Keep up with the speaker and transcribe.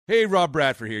Hey, Rob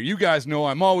Bradford here. You guys know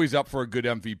I'm always up for a good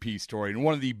MVP story, and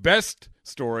one of the best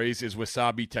stories is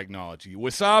Wasabi Technology.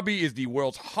 Wasabi is the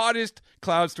world's hottest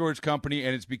cloud storage company,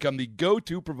 and it's become the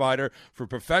go-to provider for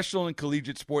professional and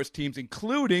collegiate sports teams,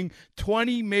 including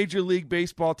 20 Major League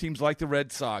Baseball teams like the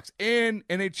Red Sox and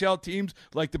NHL teams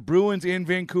like the Bruins and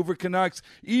Vancouver Canucks.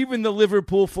 Even the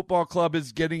Liverpool Football Club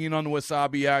is getting in on the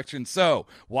Wasabi action. So,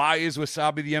 why is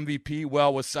Wasabi the MVP?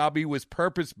 Well, Wasabi was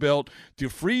purpose-built to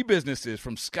free businesses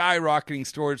from skyrocketing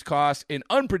storage costs and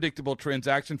unpredictable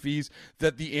transaction fees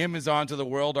that the Amazons of the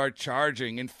world are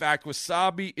charging. In fact,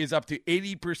 Wasabi is up to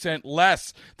 80%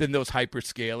 less than those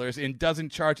hyperscalers and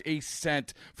doesn't charge a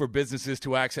cent for businesses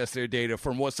to access their data.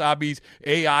 From Wasabi's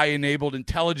AI-enabled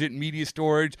intelligent media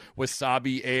storage,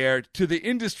 Wasabi Air, to the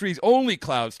industry's only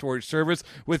cloud storage service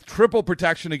with triple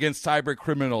protection against cyber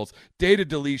criminals, data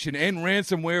deletion, and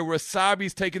ransomware,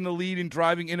 Wasabi's taken the lead in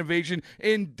driving innovation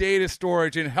in data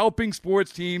storage and helping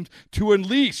sports teams to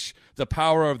unleash the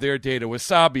power of their data.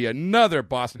 Wasabi, another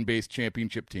Boston-based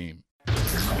championship team.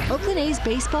 Oakland A's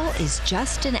baseball is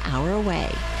just an hour away.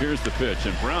 Here's the pitch,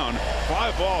 and Brown,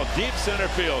 fly ball, deep center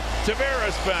field.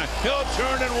 Tavares back, he'll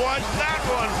turn and watch that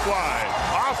one fly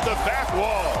off the back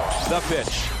wall. The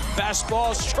pitch,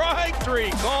 fastball, strike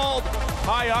three, called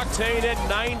high octane at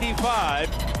 95.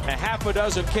 A half a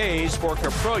dozen Ks for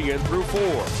Caprillion through 4.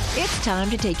 It's time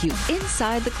to take you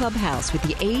inside the clubhouse with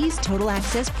the A's Total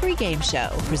Access pregame show,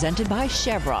 presented by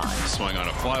Chevron. Swung on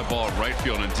a fly ball right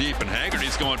field and deep, and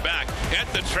Haggerty's going back at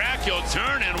the track. He'll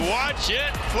turn and watch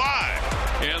it fly.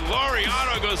 And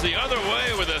Laureano goes the other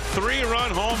way with a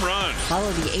 3-run home run.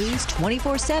 Follow the A's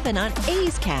 24/7 on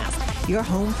A's Cast, your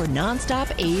home for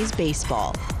nonstop A's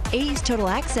baseball. A's Total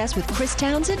Access with Chris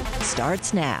Townsend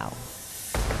starts now.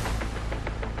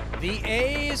 The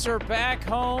A's are back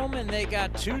home, and they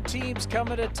got two teams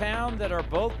coming to town that are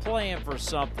both playing for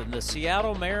something. The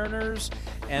Seattle Mariners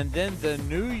and then the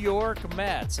New York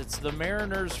Mets. It's the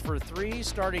Mariners for 3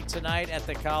 starting tonight at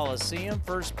the Coliseum.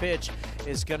 First pitch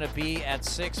is going to be at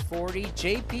 6:40.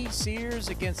 J.P. Sears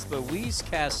against Luis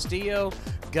Castillo.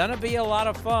 Going to be a lot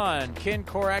of fun. Ken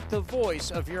Korak, the voice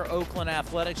of your Oakland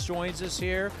Athletics, joins us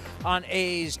here on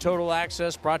A's Total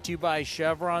Access, brought to you by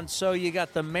Chevron. So you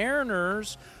got the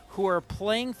Mariners, who are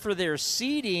playing for their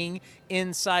seeding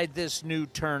inside this new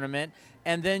tournament.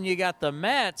 And then you got the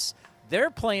Mets. They're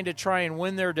playing to try and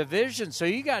win their division. So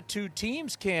you got two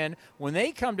teams, Ken. When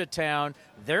they come to town,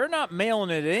 they're not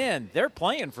mailing it in. They're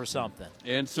playing for something.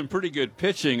 And some pretty good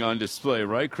pitching on display,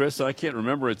 right, Chris? I can't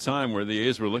remember a time where the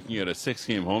A's were looking at a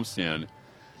 6-game homestand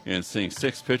and seeing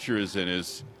 6 pitchers, and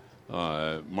as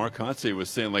Mark Hotze was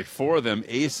saying, like 4 of them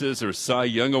aces or Cy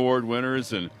Young Award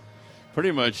winners, and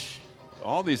pretty much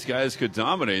all these guys could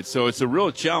dominate. So it's a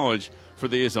real challenge for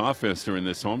the A's offense during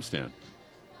this homestand.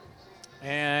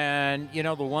 And, you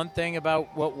know, the one thing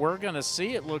about what we're going to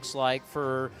see, it looks like,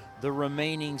 for the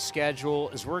remaining schedule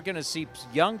is we're going to see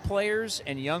young players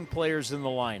and young players in the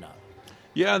lineup.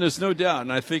 Yeah, there's no doubt,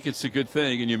 and I think it's a good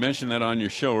thing. And you mentioned that on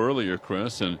your show earlier,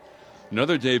 Chris. And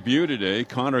another debut today,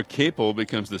 Connor Capel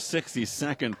becomes the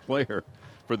 62nd player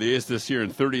for the A's this year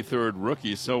and 33rd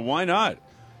rookie. So why not?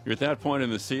 You're at that point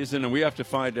in the season, and we have to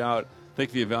find out. I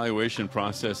think the evaluation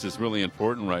process is really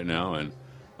important right now, and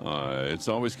it's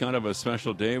always kind of a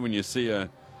special day when you see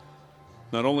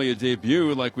not only a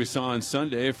debut like we saw on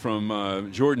Sunday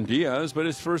from Jordan Diaz, but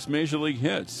his first major league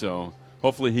hit. So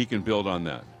hopefully he can build on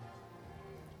that.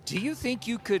 Do you think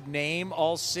you could name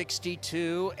all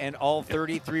 62 and all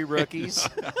 33 rookies?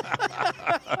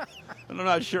 I'm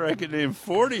not sure I could name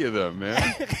 40 of them,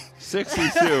 man.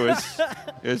 62,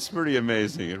 it's pretty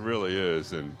amazing. It really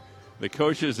is. And the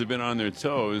coaches have been on their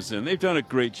toes, and they've done a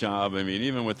great job. I mean,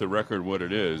 even with the record what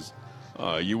it is,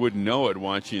 you wouldn't know it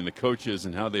watching the coaches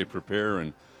and how they prepare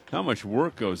and how much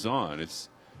work goes on. It's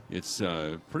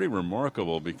pretty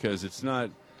remarkable because it's not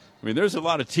 – I mean, there's a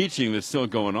lot of teaching that's still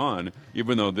going on,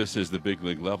 even though this is the big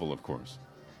league level, of course.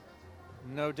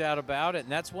 No doubt about it.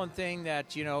 And that's one thing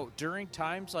that, you know, during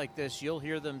times like this, you'll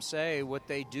hear them say what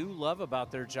they do love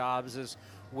about their jobs is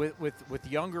with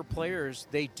younger players,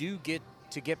 they do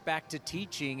get back to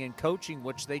teaching and coaching,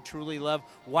 which they truly love,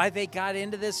 why they got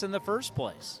into this in the first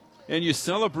place. And you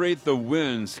celebrate the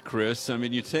wins, Chris. I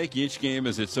mean, you take each game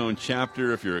as its own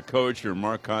chapter if you're a coach or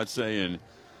Mark Hotze, and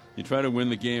you try to win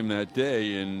the game that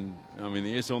day. And, I mean,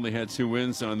 the A's only had 2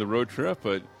 wins on the road trip,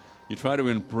 but you try to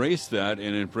embrace that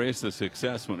and embrace the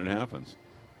success when it happens.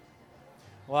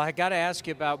 Well, I got to ask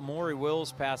you about Maury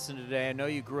Wills passing today. I know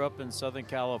you grew up in Southern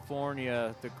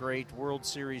California, the great World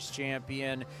Series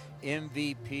champion,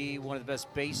 MVP, one of the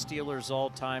best base stealers all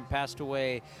time, passed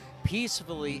away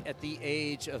peacefully at the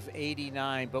age of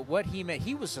 89. But what he meant,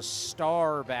 he was a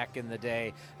star back in the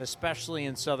day, especially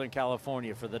in Southern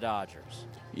California for the Dodgers.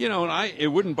 You know, and it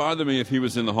wouldn't bother me if he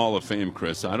was in the Hall of Fame,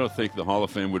 Chris. I don't think the Hall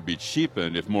of Fame would be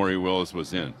cheapened if Maury Wills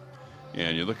was in.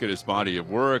 And you look at his body of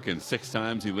work, and 6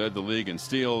 times he led the league in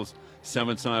steals,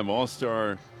 7-time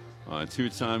All-Star,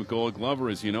 2-time Gold Glover.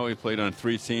 As you know, he played on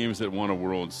 3 teams that won a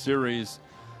World Series.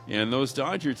 And those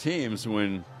Dodger teams,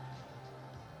 when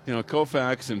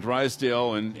Koufax and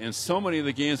Drysdale, and so many of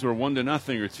the games were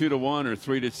 1-0 or 2-1 or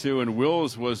 3-2, and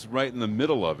Wills was right in the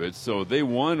middle of it. So they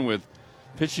won with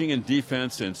pitching and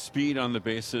defense and speed on the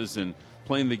bases and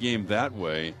playing the game that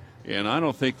way. And I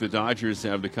don't think the Dodgers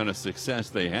have the kind of success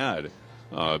they had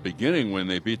beginning when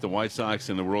they beat the White Sox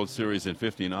in the World Series in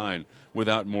 '59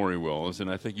 without Maury Wills. And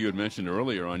I think you had mentioned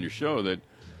earlier on your show that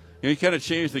he kind of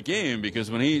changed the game, because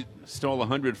when he stole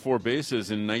 104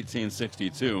 bases in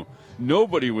 1962,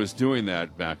 nobody was doing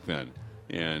that back then.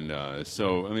 And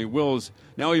so, I mean, Wills,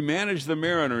 now he managed the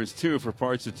Mariners, too, for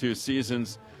parts of 2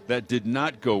 seasons. That did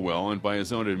not go well, and by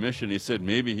his own admission, he said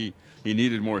maybe he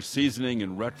needed more seasoning.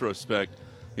 In retrospect,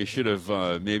 he should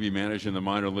have maybe managed in the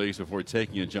minor leagues before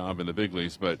taking a job in the big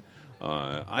leagues. But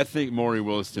I think Maury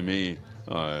Wills, to me,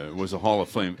 was a Hall of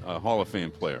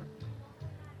Fame player.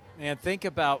 And think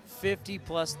about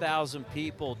 50+ thousand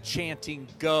people chanting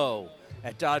 "Go"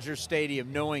 at Dodger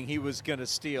Stadium, knowing he was going to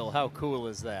steal. How cool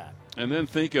is that? And then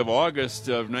think of August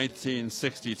of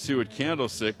 1962 at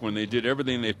Candlestick, when they did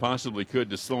everything they possibly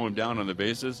could to slow him down on the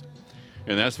bases.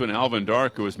 And that's when Alvin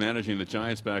Dark, who was managing the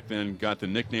Giants back then, got the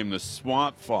nickname the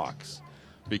Swamp Fox,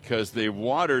 because they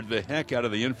watered the heck out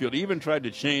of the infield. Even tried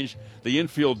to change the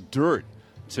infield dirt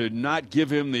to not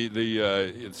give him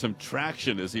the some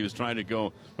traction as he was trying to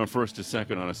go from first to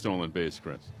second on a stolen base,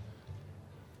 Chris.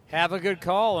 Have a good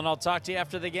call, and I'll talk to you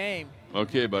after the game.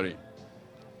 Okay, buddy.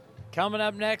 Coming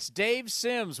up next, Dave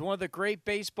Sims, one of the great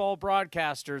baseball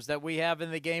broadcasters that we have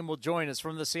in the game, will join us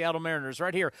from the Seattle Mariners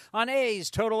right here on A's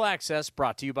Total Access,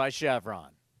 brought to you by Chevron.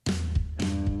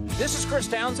 This is Chris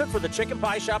Townsend for the Chicken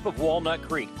Pie Shop of Walnut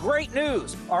Creek. Great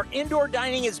news! Our indoor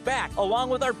dining is back, along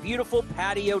with our beautiful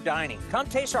patio dining. Come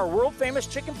taste our world-famous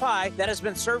chicken pie that has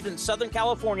been served in Southern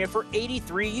California for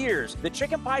 83 years. The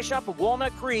Chicken Pie Shop of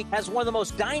Walnut Creek has one of the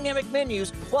most dynamic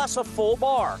menus, plus a full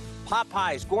bar. Pot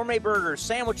pies, gourmet burgers,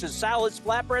 sandwiches, salads,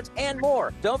 flatbreads, and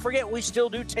more. Don't forget, we still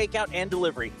do takeout and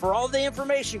delivery. For all the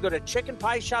information, go to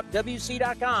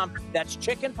chickenpieshopwc.com. That's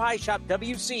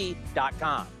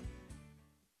chickenpieshopwc.com.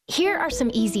 Here are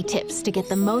some easy tips to get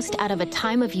the most out of a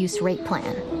time-of-use rate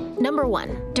plan. Number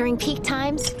 1, during peak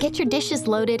times, get your dishes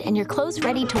loaded and your clothes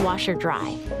ready to wash or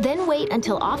dry. Then wait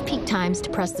until off-peak times to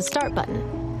press the start button.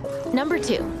 Number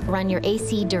 2, run your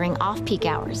AC during off-peak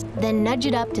hours. Then nudge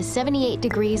it up to 78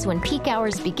 degrees when peak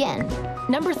hours begin.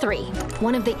 Number 3,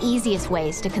 one of the easiest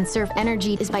ways to conserve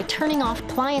energy is by turning off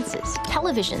appliances,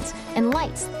 televisions, and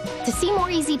lights. To see more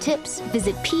easy tips,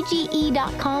 visit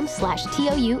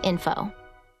pge.com/TOUinfo.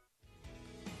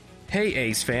 Hey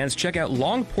A's fans, check out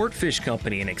Longport Fish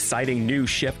Company, an exciting new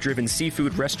chef-driven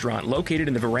seafood restaurant located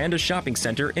in the Veranda Shopping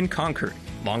Center in Concord.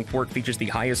 Longport features the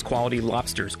highest quality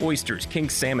lobsters, oysters, king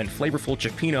salmon, flavorful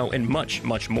cioppino, and much,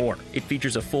 much more. It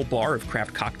features a full bar of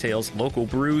craft cocktails, local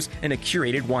brews, and a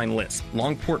curated wine list.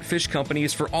 Longport Fish Company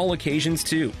is for all occasions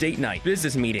too. Date night,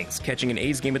 business meetings, catching an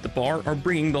A's game at the bar, or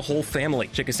bringing the whole family.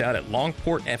 Check us out at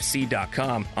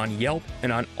longportfc.com, on Yelp,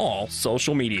 and on all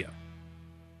social media.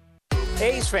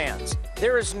 A's fans,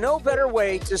 there is no better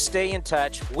way to stay in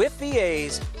touch with the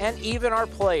A's and even our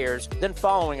players than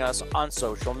following us on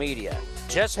social media.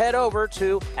 Just head over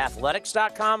to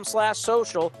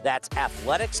athletics.com/social. That's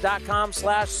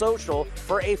athletics.com/social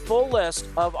for a full list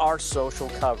of our social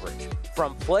coverage,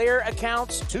 from player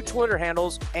accounts to Twitter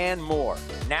handles and more.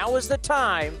 Now is the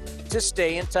time to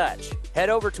stay in touch. Head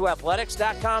over to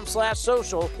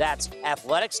athletics.com/social. That's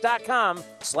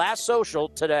athletics.com/social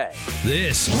today.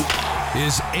 This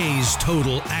is A's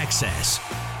Total Access.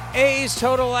 A's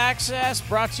Total Access,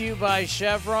 brought to you by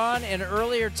Chevron. And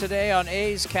earlier today on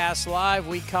A's Cast Live,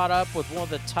 we caught up with one of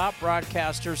the top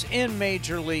broadcasters in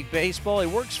Major League Baseball. He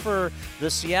works for the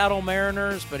Seattle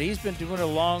Mariners, but he's been doing it a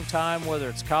long time, whether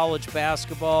it's college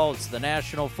basketball, it's the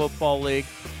National Football League,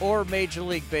 or Major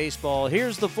League Baseball.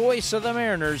 Here's the voice of the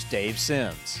Mariners, Dave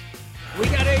Sims. We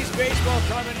got A's baseball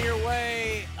coming your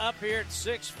way up here at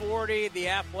 640. The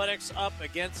Athletics up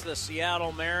against the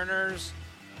Seattle Mariners,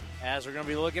 as we're going to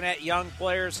be looking at young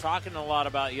players, talking a lot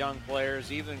about young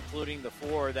players, even including the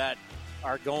 4 that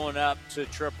are going up to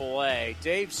AAA.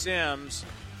 Dave Sims,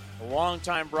 a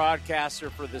longtime broadcaster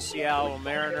for the Seattle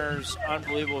Mariners,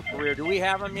 unbelievable career. Do we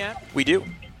have him yet? We do.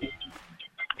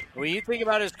 When you think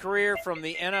about his career from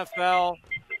the NFL,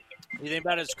 you think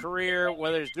about his career,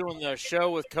 whether he's doing the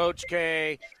show with Coach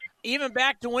K, even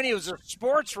back to when he was a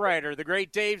sports writer, the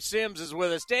great Dave Sims is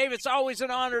with us. Dave, it's always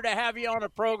an honor to have you on a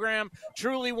program.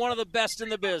 Truly one of the best in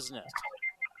the business.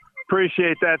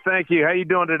 Appreciate that. Thank you. How you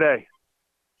doing today?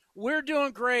 We're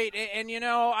doing great. And, you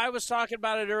know, I was talking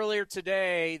about it earlier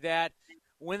today that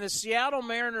when the Seattle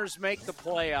Mariners make the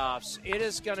playoffs, it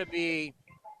is going to be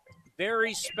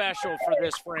very special for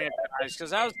this franchise,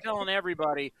 because I was telling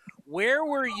everybody, where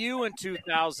were you in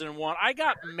 2001? I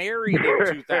got married in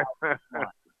 2001.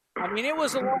 I mean, it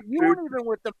was a long – you weren't even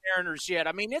with the Mariners yet.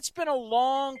 I mean, it's been a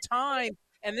long time,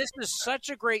 and this is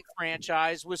such a great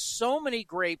franchise with so many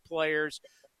great players.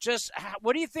 Just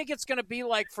what do you think it's going to be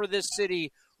like for this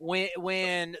city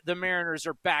when the Mariners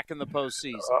are back in the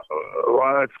postseason?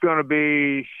 Well, it's going to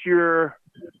be sheer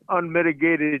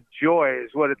unmitigated joy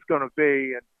is what it's going to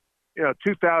be. And, you know,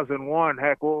 2001,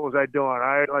 heck, what was I doing?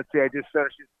 Let's see, I just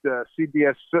finished at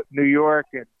CBS New York,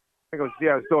 and I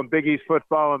think I was doing Big East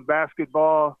football and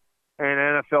basketball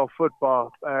and NFL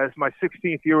football. It's my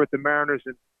 16th year with the Mariners,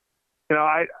 and, you know,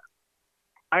 I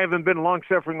haven't been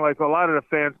long-suffering like a lot of the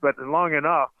fans, but long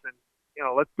enough. And, you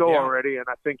know, let's go already. And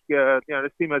I think, you know,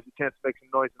 this team has a chance to make some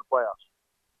noise in the playoffs.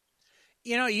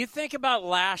 You know, you think about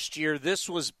last year, this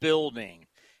was building,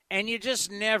 and you just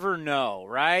never know,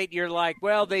 right? You're like,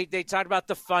 well, they talked about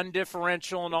the fun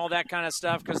differential and all that kind of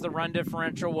stuff because the run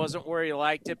differential wasn't where you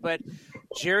liked it. But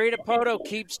Jerry Dipoto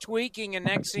keeps tweaking, and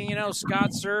next thing you know, Scott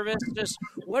Service. Just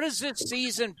what has this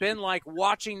season been like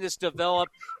watching this develop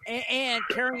and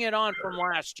carrying it on from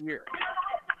last year?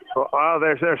 Well,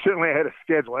 they're certainly ahead of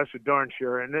schedule. That's for darn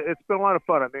sure. And it's been a lot of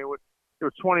fun. I mean, it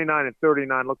was 29 and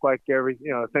 39. Looked like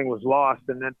thing was lost,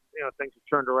 and then things have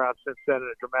turned around since then in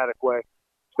a dramatic way.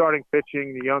 Starting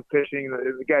pitching, the young pitching,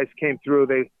 the guys came through.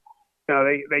 They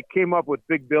came up with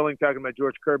big billing, talking about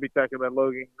George Kirby, talking about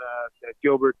Logan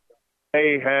Gilbert.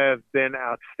 They have been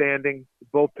outstanding. The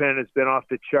bullpen has been off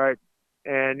the chart.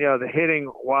 And, the hitting,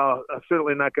 while I'm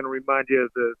certainly not going to remind you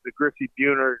of the Griffey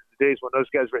Buhner days when those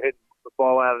guys were hitting the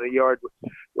ball out of the yard with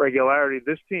regularity,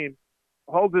 this team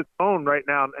holds its own right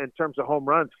now in terms of home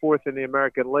runs, fourth in the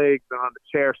American League, been on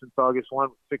the chair since August 1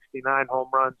 with 69 home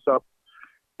runs. So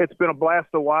it's been a blast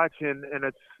to watch, and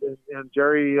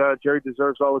Jerry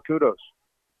deserves all the kudos.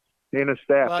 He and his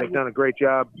staff, they've done a great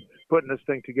job putting this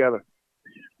thing together.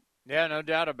 Yeah, no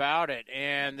doubt about it.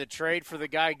 And the trade for the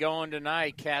guy going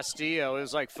tonight, Castillo, it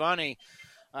was like funny.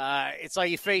 It's like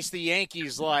he faced the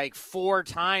Yankees like 4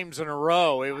 times in a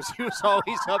row. He was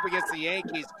always up against the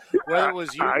Yankees, whether it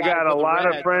was you. I got a lot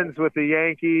of friends with the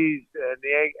Yankees and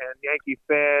Yankee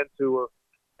fans who were.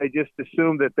 They just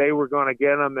assumed that they were going to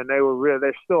get him, and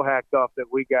they're still hacked off that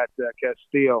we got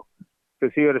Castillo,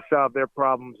 because he would have solved their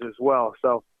problems as well.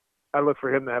 So I look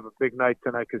for him to have a big night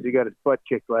tonight because he got his butt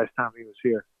kicked last time he was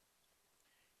here.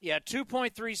 Yeah,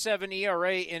 2.37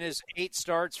 ERA in his 8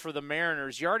 starts for the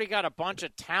Mariners. You already got a bunch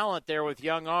of talent there with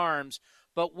young arms,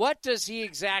 but what does he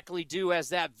exactly do as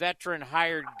that veteran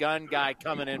hired gun guy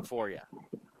coming in for you?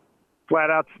 Flat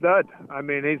out stud. I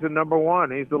mean, he's the number one.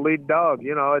 He's the lead dog.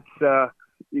 It's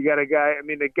you got a guy. I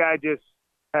mean, the guy just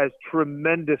has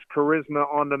tremendous charisma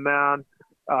on the mound.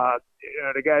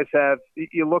 The guys have.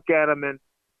 You look at him, and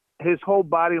his whole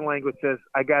body language says,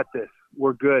 "I got this.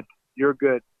 We're good. You're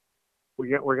good.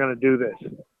 We're going to do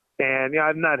this." And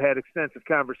I've not had extensive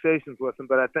conversations with him,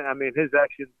 but I mean, his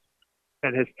actions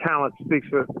and his talent speaks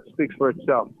for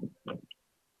itself.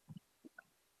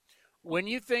 When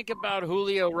you think about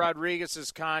Julio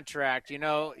Rodriguez's contract,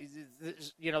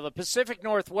 the Pacific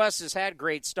Northwest has had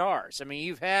great stars. I mean,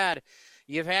 you've had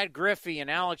Griffey and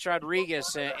Alex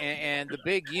Rodriguez and the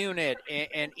big unit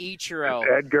and Ichiro.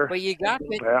 Edgar. But you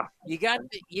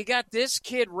got this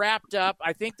kid wrapped up.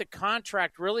 I think the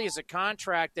contract really is a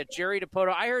contract that Jerry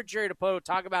Dipoto. I heard Jerry Dipoto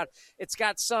talk about. It's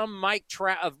got some Mike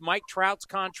Trout's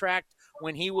contract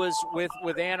when he was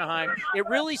with Anaheim. It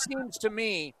really seems to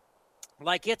me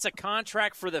like it's a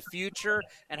contract for the future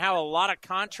and how a lot of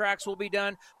contracts will be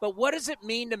done. But what does it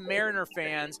mean to Mariner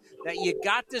fans that you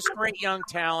got this great young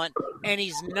talent and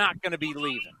he's not going to be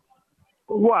leaving?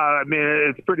 Well, I mean,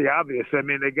 it's pretty obvious. I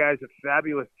mean, the guy's a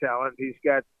fabulous talent. He's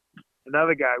got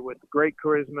another guy with great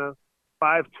charisma,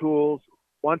 5 tools,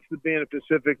 wants to be in the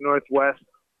Pacific Northwest.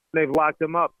 They've locked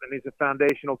him up, and he's a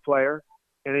foundational player.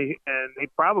 And he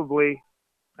probably –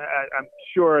 I'm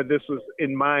sure this was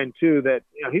in mind too, that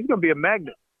he's going to be a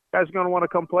magnet. Guys are going to want to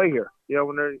come play here.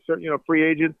 When they're free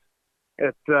agents,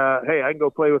 it's hey, I can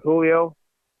go play with Julio.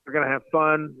 We're going to have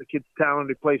fun. The kid's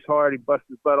talented. He plays hard. He busts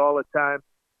his butt all the time.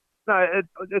 No,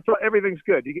 it's everything's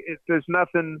good. There's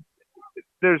nothing.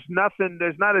 there's nothing.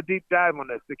 There's not a deep dive on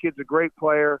this. The kid's a great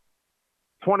player.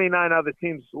 29 other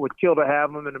teams would kill to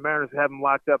have him, and the Mariners have him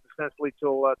locked up essentially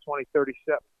till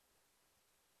 2037.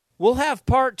 We'll have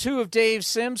part 2 of Dave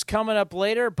Sims coming up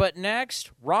later, but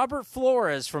next, Robert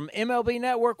Flores from MLB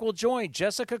Network will join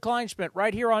Jessica Kleinschmidt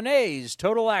right here on A's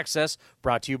Total Access,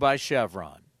 brought to you by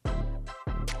Chevron.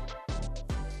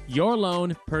 Your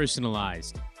loan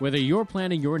personalized. Whether you're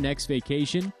planning your next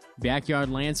vacation,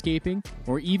 backyard landscaping,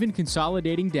 or even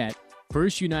consolidating debt,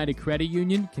 First United Credit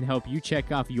Union can help you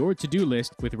check off your to-do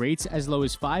list with rates as low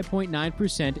as 5.9%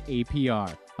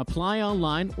 APR. Apply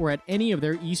online or at any of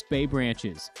their East Bay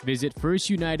branches. Visit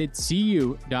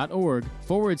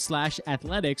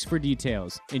firstunitedcu.org/athletics for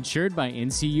details. Insured by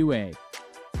NCUA.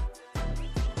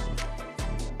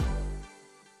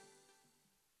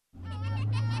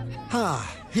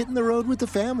 Hitting the road with the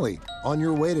family. On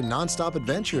your way to nonstop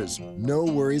adventures. No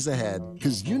worries ahead,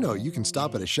 because you know you can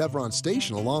stop at a Chevron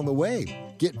station along the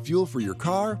way. Get fuel for your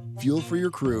car, fuel for your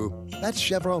crew. That's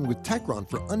Chevron with Techron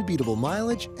for unbeatable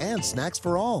mileage and snacks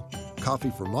for all.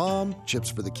 Coffee for mom, chips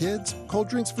for the kids, cold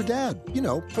drinks for dad. You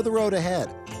know, for the road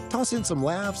ahead. Toss in some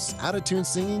laughs, out-of-tune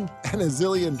singing, and a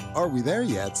zillion "Are we there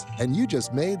yet?" And you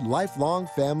just made lifelong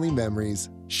family memories.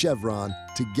 Chevron,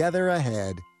 together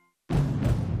ahead.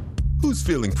 Who's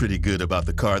feeling pretty good about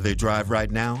the car they drive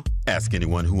right now? Ask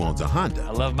anyone who owns a Honda.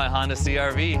 I love my Honda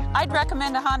CR-V. I'd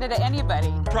recommend a Honda to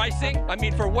anybody. Pricing? I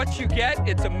mean, for what you get,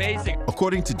 it's amazing.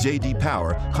 According to J.D.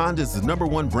 Power, Honda is the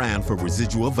 #1 brand for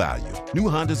residual value. New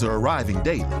Hondas are arriving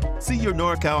daily. See your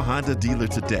NorCal Honda dealer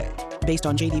today. Based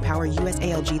on J.D. Power U.S.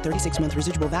 ALG 36-month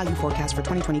residual value forecast for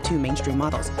 2022 mainstream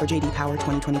models. For J.D. Power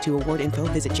 2022 award info,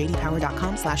 visit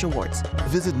jdpower.com/awards.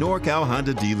 Visit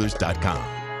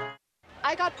NorCalHondaDealers.com.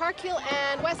 I got Park Hill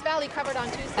and West Valley covered on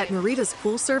Tuesday. At Marita's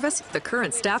Pool Service, the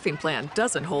current staffing plan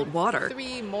doesn't hold water.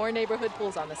 3 more neighborhood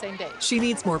pools on the same day. She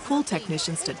needs more pool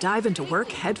technicians to dive into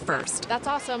work head first. That's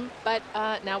awesome, but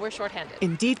now we're shorthanded.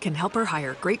 Indeed can help her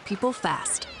hire great people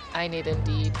fast. I need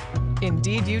Indeed.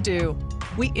 Indeed you do.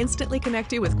 We instantly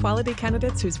connect you with quality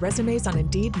candidates whose resumes on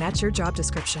Indeed match your job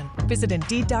description. Visit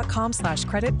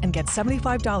Indeed.com/credit and get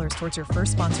 $75 towards your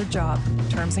first sponsored job.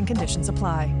 Terms and conditions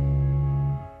apply.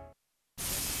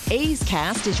 A's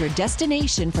Cast is your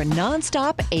destination for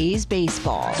nonstop A's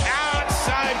baseball.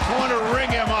 Outside corner,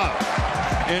 ring him up.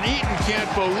 And Eaton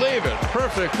can't believe it.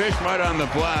 Perfect pitch right on the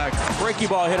black. Breaky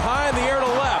ball hit high in the air to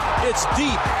left. It's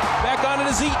deep. Back on it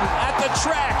is Eaton. At the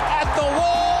track, at the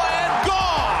wall, and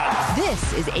gone!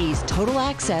 This is A's Total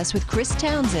Access with Chris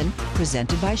Townsend,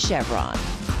 presented by Chevron.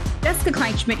 Jessica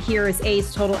Kleinschmidt here as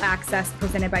A's Total Access,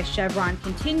 presented by Chevron,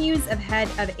 continues ahead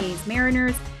of A's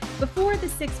Mariners. Before the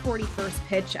 6:41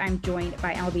 pitch, I'm joined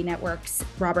by MLB Network's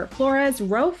Robert Flores.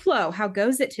 Flo, how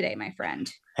goes it today, my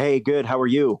friend? Hey, good. How are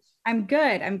you? I'm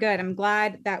good. I'm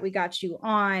glad that we got you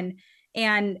on.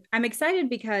 And I'm excited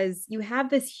because you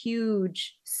have this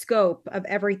huge scope of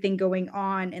everything going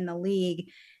on in the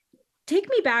league. Take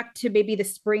me back to maybe the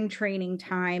spring training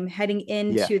time, heading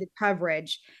into the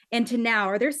coverage, and to now.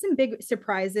 Are there some big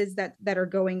surprises that are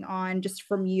going on just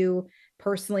from you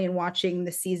personally and watching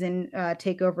the season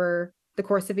take over the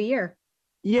course of a year?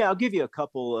 Yeah, I'll give you a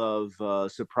couple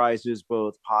of surprises,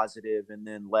 both positive and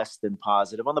then less than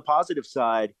positive. On the positive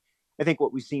side, I think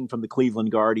what we've seen from the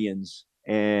Cleveland Guardians,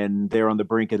 and they're on the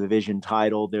brink of the division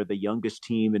title. They're the youngest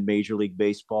team in Major League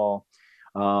Baseball.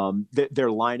 Their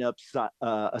lineup,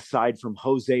 aside from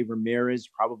Jose Ramirez,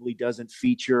 probably doesn't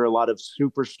feature a lot of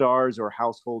superstars or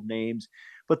household names,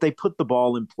 but they put the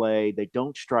ball in play. They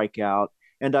don't strike out.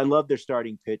 And I love their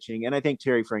starting pitching. And I think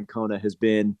Terry Francona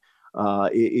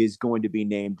is going to be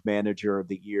named manager of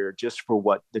the year just for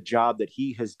what the job that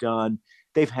he has done.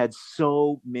 They've had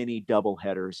so many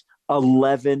doubleheaders,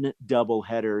 11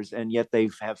 doubleheaders, and yet they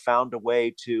have found a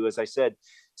way to, as I said,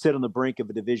 sit on the brink of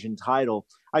a division title.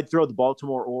 I'd throw the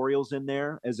Baltimore Orioles in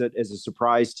there as a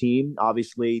surprise team.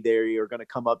 Obviously, they are going to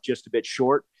come up just a bit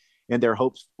short in their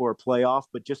hopes for a playoff,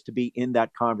 but just to be in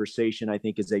that conversation, I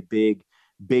think is a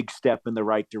big step in the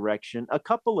right direction. A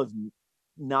couple of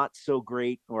not so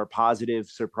great or positive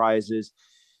surprises.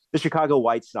 The Chicago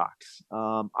White Sox.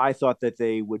 I thought that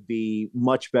they would be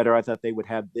much better. I thought they would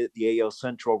have the AL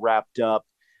Central wrapped up,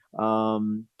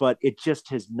 but it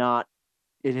just has not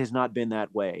been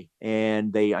that way.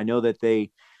 And I know that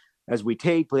as we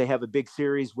tape, they have a big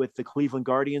series with the Cleveland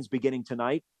Guardians beginning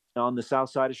tonight on the south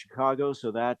side of Chicago.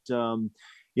 So that,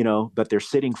 but they're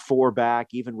sitting 4 back,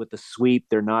 even with the sweep.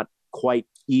 They're not quite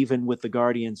even with the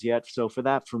Guardians yet. So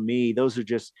for me, those are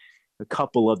just a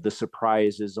couple of the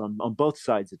surprises on both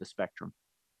sides of the spectrum.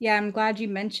 Yeah, I'm glad you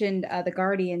mentioned the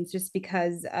Guardians just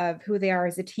because of who they are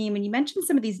as a team. And you mentioned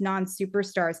some of these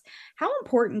non-superstars. How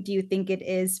important do you think it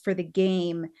is for the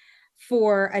game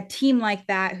for a team like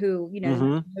that who,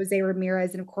 Jose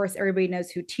Ramirez, and of course, everybody knows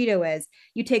who Tito is.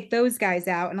 You take those guys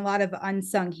out and a lot of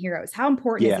unsung heroes. How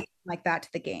important is it like that to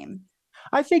the game?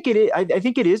 I think it is. I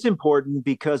think it is important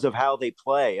because of how they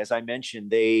play. As I mentioned,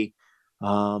 they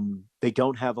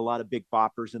don't have a lot of big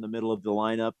boppers in the middle of the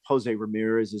lineup. Jose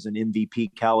Ramirez is an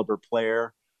MVP caliber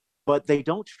player, but they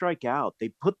don't strike out. They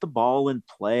put the ball in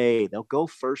play. They'll go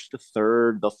first to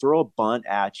third. They'll throw a bunt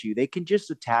at you. They can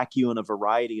just attack you in a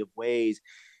variety of ways.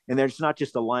 And there's not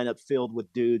just a lineup filled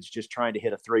with dudes just trying to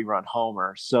hit a 3-run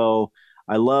homer. So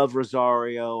I love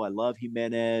Rosario. I love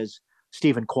Jimenez.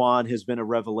 Stephen Kwan has been a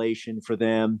revelation for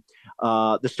them.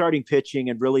 The starting pitching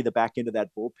and really the back end of that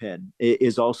bullpen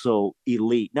is also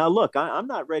elite. Now, look, I'm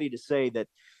not ready to say that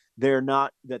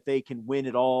that they can win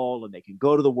it all and they can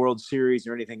go to the World Series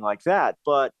or anything like that.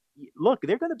 But look,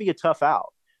 they're going to be a tough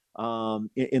out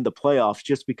in the playoffs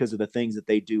just because of the things that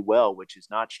they do well, which is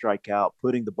not strike out,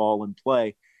 putting the ball in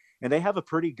play. And they have a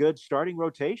pretty good starting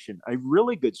rotation, a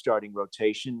really good starting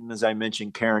rotation. As I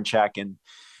mentioned, Karinchak and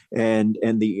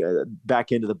the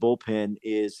back end of the bullpen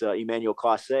is Emmanuel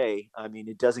Clase. I mean,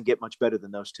 it doesn't get much better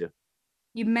than those two.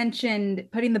 You mentioned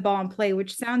putting the ball in play,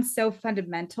 which sounds so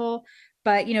fundamental,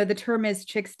 but the term is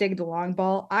chicks dig the long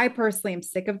ball. I personally am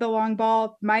sick of the long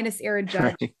ball, minus Aaron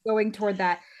Judge going toward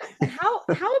that.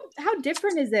 How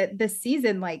different is it this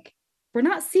season? Like, we're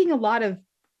not seeing a lot of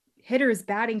hitters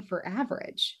batting for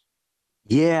average.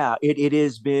 Yeah, it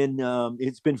has been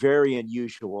it's been very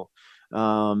unusual.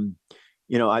 I'll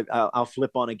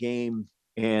flip on a game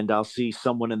and I'll see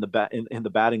someone in the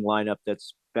batting lineup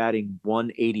that's batting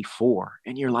 184,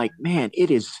 and you're like, man,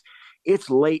 it's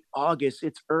late August,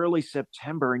 it's early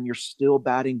September, and you're still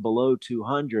batting below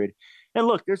 200. And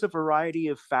look, there's a variety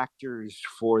of factors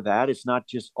for that. It's not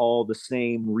just all the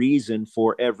same reason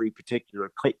for every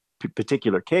particular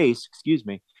case. Excuse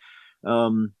me.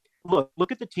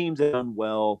 Look at the teams that have done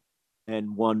well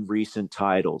and won recent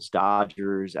titles: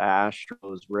 Dodgers,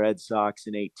 Astros, Red Sox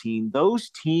in 2018.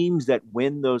 Those teams that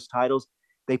win those titles,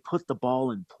 they put the ball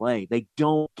in play. They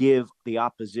don't give the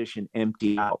opposition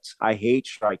empty outs. I hate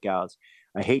strikeouts.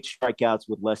 I hate strikeouts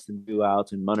with less than 2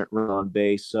 outs and run on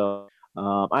base. So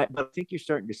I think you're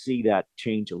starting to see that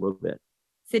change a little bit.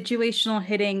 Situational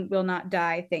hitting will not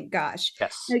die, thank gosh.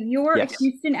 Yes. So you're a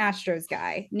Houston Astros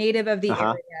guy, native of the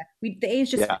area. The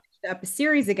A's just finished up a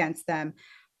series against them.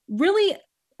 Really,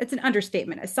 it's an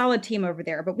understatement, a solid team over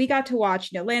there. But we got to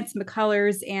watch, Lance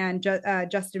McCullers and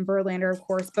Justin Verlander, of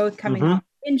course, both coming off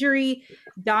injury,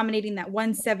 dominating that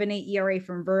 1.78 ERA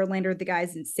from Verlander. The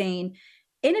guy's insane.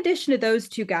 In addition to those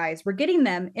two guys, we're getting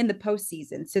them in the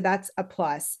postseason, so that's a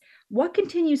plus. What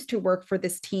continues to work for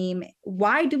this team?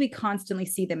 Why do we constantly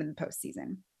see them in the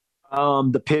postseason?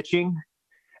 The pitching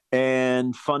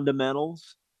and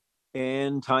fundamentals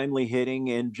and timely hitting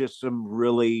and just some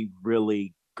really,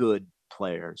 really good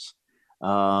players.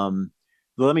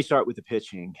 Let me start with the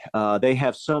pitching. They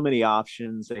have so many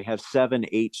options. They have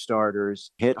 7-8 starters,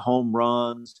 hit home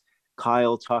runs.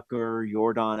 Kyle Tucker,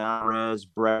 Yordan Alvarez,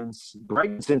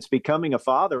 Bregman, since becoming a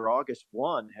father August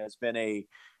 1, has been a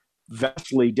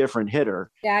vastly different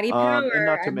hitter. Daddy power. And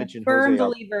not to I'm mention a firm Jose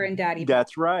believer in daddy power.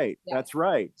 That's right. Yeah. That's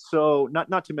right. So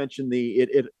not to mention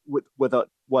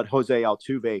what Jose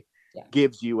Altuve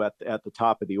gives you at the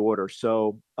top of the order.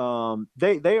 So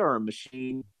they are a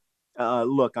machine.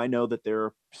 Look, I know that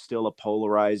they're still a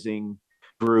polarizing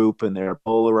group and they're a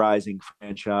polarizing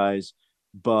franchise.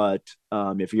 But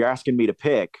if you're asking me to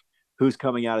pick who's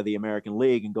coming out of the American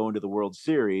League and going to the World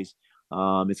Series,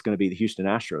 it's going to be the Houston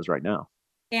Astros right now.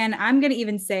 And I'm going to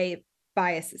even say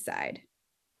bias aside,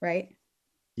 right?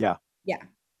 Yeah. Yeah.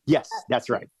 Yes, that's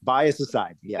right. Bias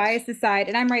aside. Yes. Bias aside.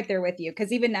 And I'm right there with you,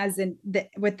 because even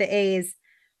with the A's,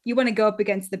 you want to go up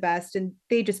against the best, and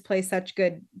they just play such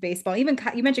good baseball. Even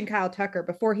you mentioned Kyle Tucker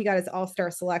before he got his all-star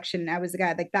selection. That was a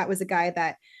guy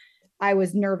that I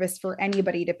was nervous for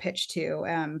anybody to pitch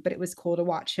to, but it was cool to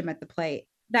watch him at the plate.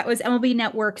 That was MLB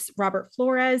Network's Robert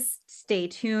Flores. Stay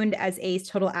tuned as A's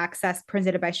Total Access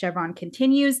presented by Chevron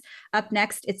continues. Up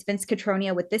next, it's Vince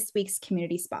Cotroneo with this week's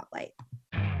Community Spotlight.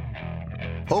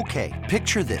 Okay,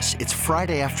 picture this. It's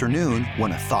Friday afternoon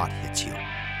when a thought hits you.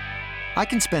 I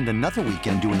can spend another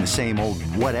weekend doing the same old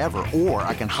whatever, or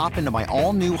I can hop into my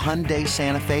all-new Hyundai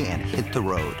Santa Fe and hit the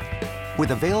road.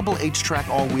 With available H-Track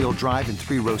all-wheel drive and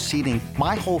 3-row seating,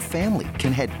 my whole family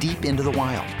can head deep into the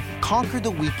wild. Conquer the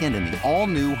weekend in the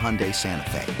all-new Hyundai Santa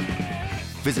Fe.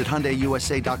 Visit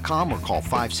HyundaiUSA.com or call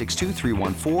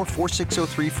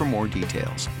 562-314-4603 for more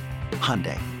details.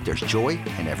 Hyundai, there's joy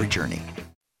in every journey.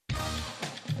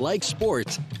 Like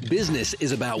sports, business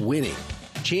is about winning.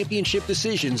 Championship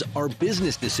decisions are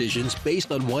business decisions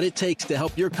based on what it takes to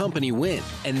help your company win.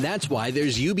 And that's why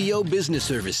there's UBO Business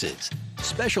Services,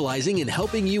 specializing in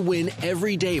helping you win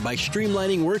every day by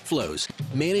streamlining workflows,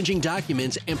 managing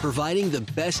documents, and providing the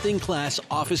best-in-class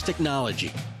office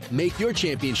technology. Make your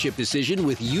championship decision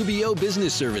with UBO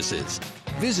Business Services.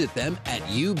 Visit them at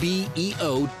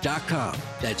ubeo.com.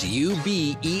 That's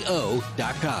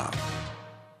ubeo.com.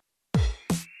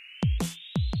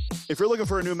 If you're looking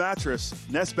for a new mattress,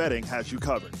 Nest Bedding has you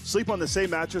covered. Sleep on the same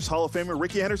mattress Hall of Famer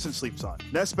Ricky Henderson sleeps on.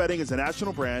 Nest Bedding is a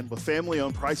national brand with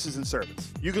family-owned prices and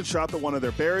service. You can shop at one of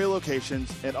their Barrier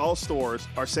locations, and all stores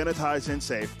are sanitized and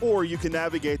safe, or you can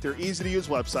navigate their easy-to-use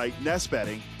website,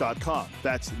 nestbedding.com.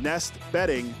 That's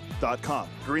nestbedding.com.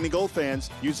 Green and gold fans,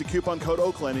 use the coupon code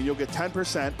Oakland and you'll get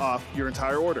 10% off your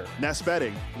entire order. Nest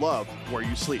Bedding, love where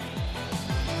you sleep.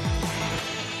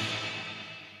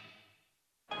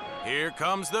 Here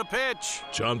comes the pitch.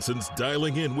 Johnson's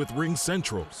dialing in with Ring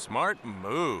Central. Smart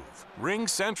move. Ring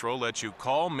Central lets you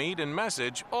call, meet, and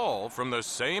message all from the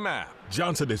same app.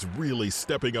 Johnson is really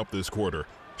stepping up this quarter.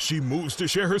 She moves to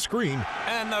share her screen.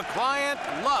 And the client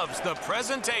loves the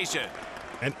presentation.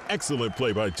 An excellent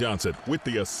play by Johnson with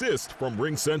the assist from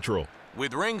Ring Central.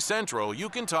 With Ring Central, you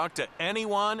can talk to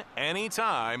anyone,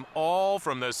 anytime, all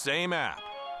from the same app.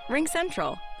 Ring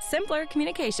Central. Simpler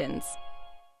communications.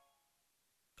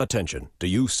 Attention, do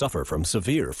you suffer from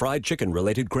severe fried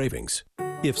chicken-related cravings?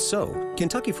 If so,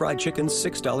 Kentucky Fried Chicken's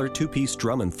 $6 two-piece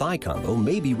drum and thigh combo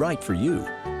may be right for you.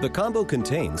 The combo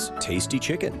contains tasty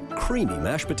chicken, creamy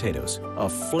mashed potatoes, a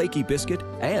flaky biscuit,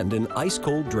 and an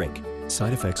ice-cold drink.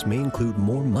 Side effects may include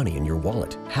more money in your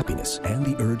wallet, happiness, and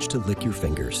the urge to lick your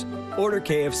fingers. Order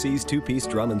KFC's two-piece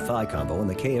drum and thigh combo in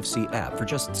the KFC app for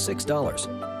just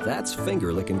 $6. That's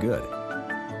finger-licking good.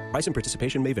 Price and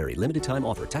participation may vary. Limited time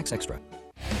offer. Tax extra.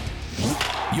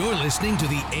 You're listening to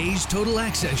the A's Total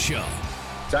Access Show.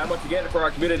 Time once again for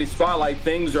our community spotlight.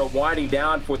 Things are winding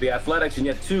down for the Athletics, and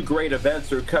yet two great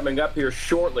events are coming up here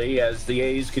shortly as the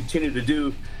A's continue to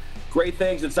do great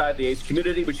things inside the A's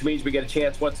community, which means we get a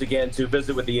chance once again to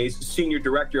visit with the A's Senior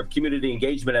Director of Community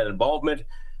Engagement and Involvement.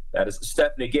 That is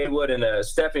Stephanie Gaywood. And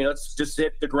Stephanie, let's just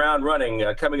hit the ground running.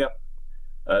 Coming up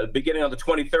beginning on the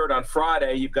 23rd on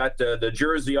Friday, you've got the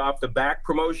Jersey Off the Back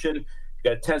promotion. You've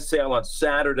got a tent sale on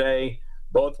Saturday,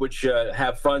 both which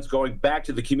have funds going back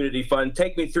to the community fund.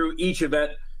 Take me through each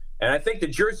event. And I think the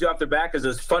Jersey Off the Back is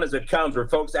as fun as it comes, where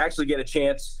folks actually get a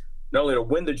chance not only to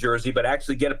win the jersey, but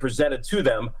actually get it presented to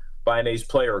them by an A's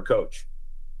player or coach.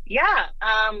 Yeah,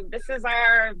 this is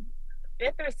our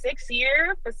 5th or 6th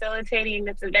year facilitating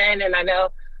this event, and I know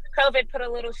COVID put a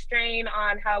little strain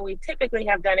on how we typically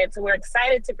have done it, so we're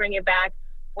excited to bring it back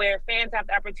where fans have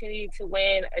the opportunity to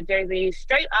win a jersey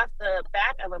straight off the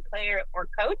back of a player or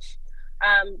coach.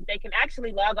 They can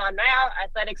actually log on now,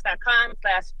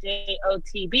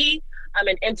 athletics.com/JOTB,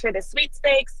 and enter the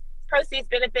sweepstakes. Proceeds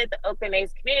benefit the Oakland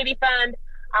A's Community Fund.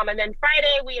 And then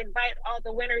Friday, we invite all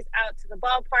the winners out to the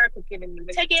ballpark. We're giving them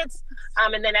tickets.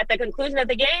 And then at the conclusion of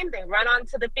the game, they run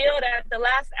onto the field at the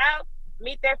last out,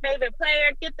 meet their favorite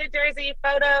player, get their jersey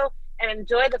photo, and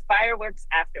enjoy the fireworks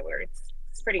afterwards.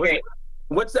 It's pretty great.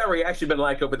 What's that reaction been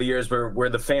like over the years where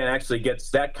the fan actually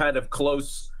gets that kind of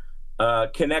close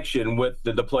connection with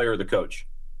the player or the coach?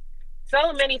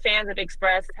 So many fans have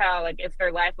expressed how it's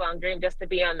their lifelong dream just to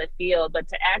be on the field, but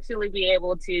to actually be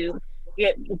able to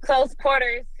get close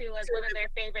quarters to one of their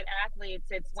favorite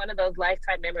athletes, it's one of those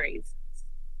lifetime memories.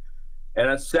 And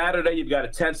on Saturday, you've got a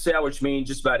tent sale, which means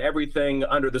just about everything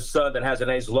under the sun that has an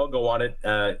A's logo on it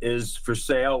is for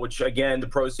sale, which, again, the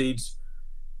proceeds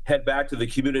head back to the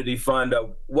community fund.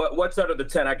 What's under the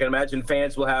tent? I can imagine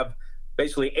fans will have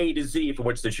basically A to Z from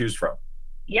which to choose from.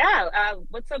 Yeah,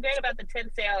 what's so great about the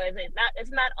tent sale is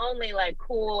it's not only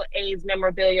cool A's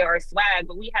memorabilia or swag,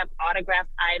 but we have autographed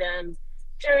items,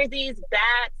 jerseys,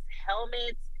 bats,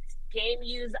 helmets,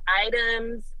 game-used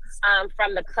items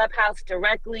from the clubhouse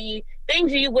directly,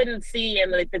 things you wouldn't see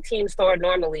in the team store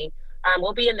normally.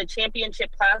 We'll be in the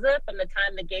Championship Plaza from the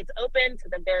time the gates open to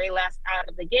the very last out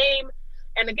of the game.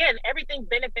 And again, everything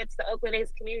benefits the Oakland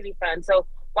A's Community Fund. So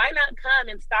why not come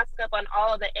and stock up on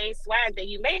all of the A's swag that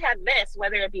you may have missed,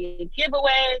 whether it be a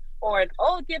giveaway or an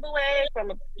old giveaway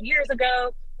from years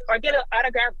ago, or get an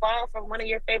autographed ball from one of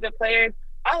your favorite players.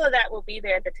 All of that will be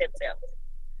there at the tent sale.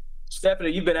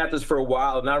 Stephanie, you've been at this for a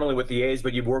while, not only with the A's,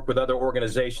 but you've worked with other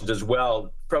organizations as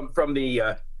well. From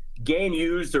the game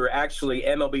used or actually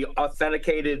MLB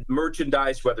authenticated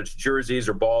merchandise, whether it's jerseys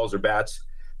or balls or bats,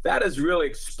 that has really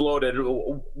exploded.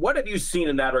 What have you seen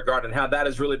in that regard and how that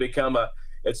has really become a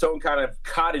its own kind of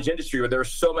cottage industry where there are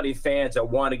so many fans that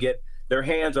want to get their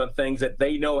hands on things that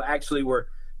they know actually were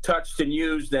touched and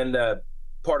used and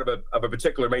part of a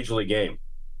particular Major League game.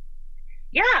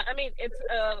 Yeah, I mean, it's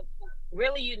a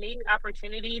really unique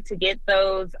opportunity to get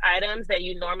those items that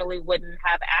you normally wouldn't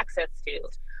have access to.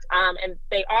 And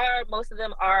most of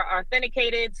them are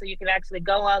authenticated, so you can actually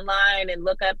go online and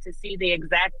look up to see the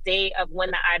exact date of when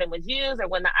the item was used or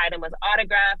when the item was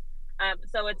autographed.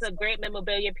 So it's a great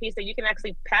memorabilia piece that you can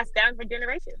actually pass down for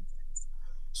generations.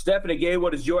 Stephanie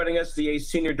Gaywood is joining us, the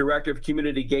Senior Director of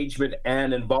Community Engagement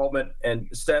and Involvement. And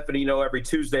Stephanie, every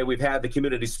Tuesday we've had the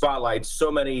Community Spotlight.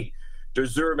 So many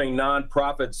deserving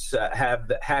nonprofits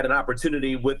have had an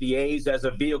opportunity with the A's as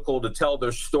a vehicle to tell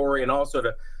their story and also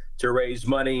to raise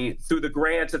money through the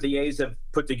grants that the A's have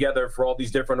put together for all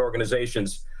these different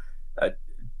organizations.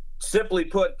 Simply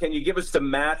put, can you give us the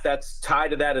math that's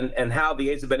tied to that and how the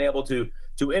A's have been able to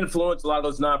influence a lot of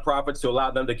those nonprofits to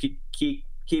allow them to keep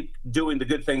doing the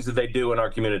good things that they do in our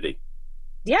community?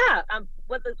 Yeah,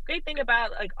 what the great thing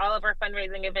about all of our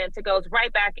fundraising events, it goes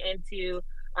right back into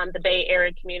the Bay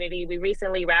Area community. We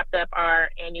recently wrapped up our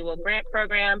annual grant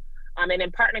program, and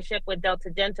in partnership with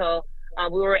Delta Dental,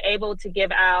 we were able to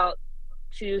give out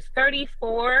to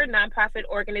 34 nonprofit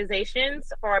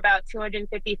organizations for about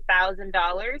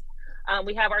 $250,000.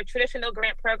 We have our traditional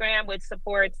grant program, which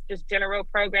supports just general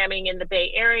programming in the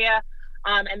Bay Area.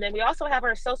 And then we also have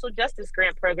our social justice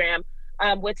grant program,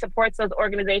 which supports those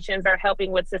organizations that are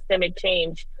helping with systemic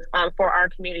change for our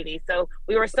community. So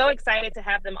we were so excited to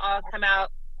have them all come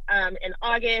out in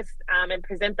August and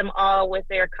present them all with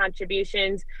their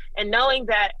contributions, and knowing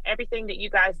that everything that you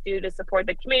guys do to support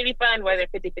the community fund, whether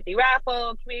 50/50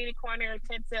 raffle, community corner,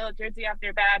 tent sale, jersey off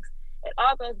their backs, it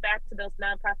all goes back to those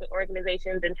nonprofit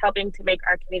organizations and helping to make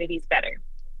our communities better.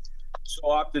 So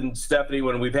often, Stephanie,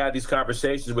 when we've had these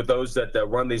conversations with those that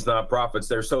run these nonprofits,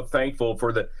 they're so thankful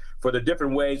for the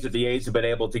different ways that the A's have been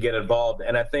able to get involved.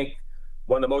 And I think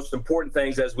one of the most important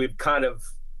things, as we've kind of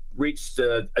reached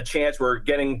a chance, we're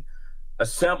getting a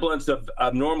semblance of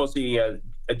normalcy, a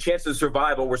chance of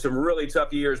survival. Were some really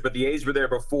tough years, but the A's were there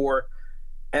before,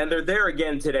 and they're there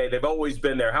again today. They've always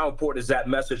been there. How important is that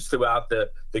message throughout the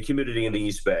community in the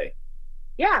East Bay?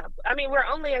 Yeah, I mean, we're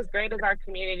only as great as our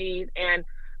communities, and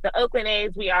the Oakland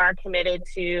A's, we are committed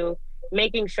to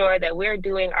making sure that we're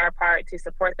doing our part to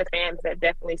support the fans that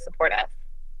definitely support us.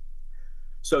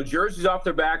 So jerseys off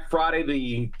their back Friday,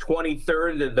 the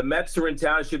 23rd. The Mets are in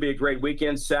town. It should be a great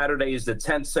weekend. Saturday is the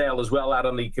tent sale as well out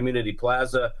on the Community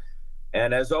Plaza.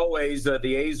 And as always,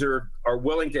 the A's are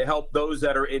willing to help those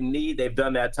that are in need. They've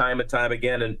done that time and time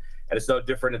again, and it's no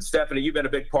different. And Stephanie, you've been a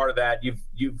big part of that.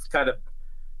 You've kind of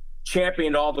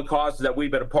championed all the causes that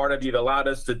we've been a part of. You've allowed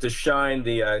us to shine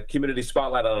the community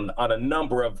spotlight on a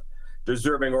number of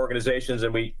deserving organizations,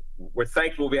 and we're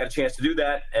thankful we had a chance to do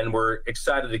that, and we're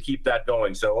excited to keep that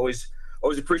going. So always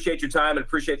appreciate your time and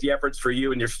appreciate the efforts for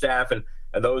you and your staff and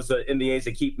those in the A's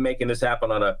that keep making this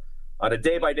happen on a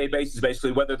day-by-day basis,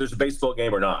 basically, whether there's a baseball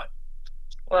game or not.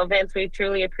 Well, Vince, we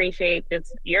truly appreciate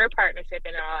your partnership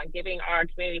and giving our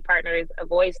community partners a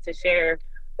voice to share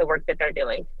the work that they're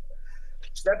doing.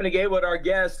 Stephanie Gaywood, our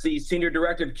guest, the Senior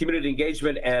Director of Community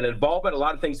Engagement and Involvement. A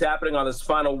lot of things happening on this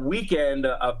final weekend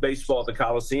of baseball at the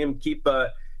Coliseum. Keep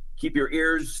your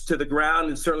ears to the ground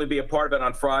and certainly be a part of it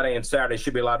on Friday and Saturday.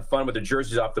 Should be a lot of fun with the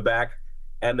jerseys off the back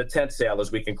and the tent sale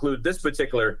as we conclude this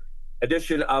particular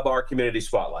edition of our Community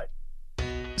Spotlight.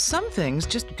 Some things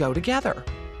just go together.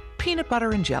 Peanut butter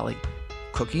and jelly,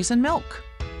 cookies and milk,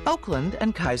 Oakland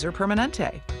and Kaiser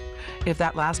Permanente. If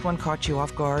that last one caught you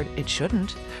off guard, it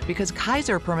shouldn't, because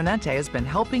Kaiser Permanente has been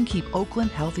helping keep Oakland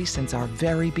healthy since our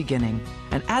very beginning.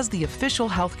 And as the official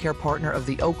healthcare partner of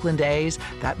the Oakland A's,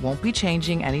 that won't be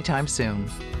changing anytime soon.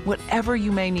 Whatever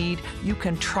you may need, you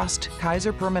can trust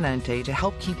Kaiser Permanente to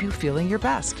help keep you feeling your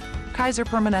best. Kaiser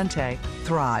Permanente.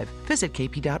 Thrive. Visit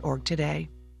kp.org today.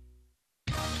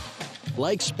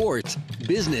 Like sports,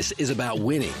 business is about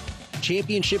winning.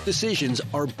 Championship decisions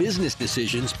are business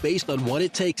decisions based on what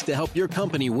it takes to help your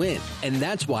company win. And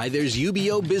that's why there's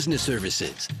UBO Business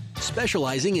Services,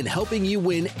 specializing in helping you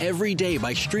win every day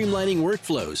by streamlining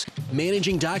workflows,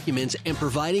 managing documents, and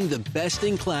providing the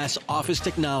best-in-class office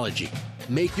technology.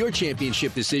 Make your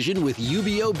championship decision with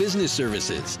UBO Business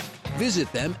Services.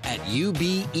 Visit them at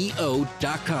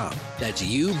ubeo.com. That's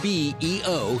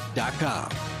ubeo.com.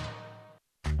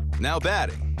 Now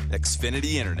batting,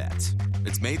 Xfinity Internet.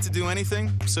 It's made to do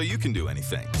anything, so you can do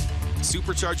anything.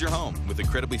 Supercharge your home with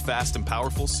incredibly fast and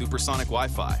powerful supersonic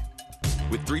Wi-Fi.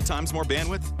 With 3 times more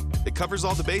bandwidth, it covers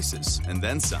all the bases and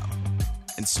then some.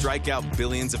 And strike out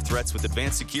billions of threats with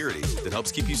advanced security that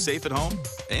helps keep you safe at home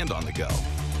and on the go.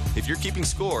 If you're keeping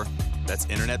score, that's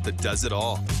internet that does it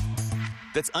all.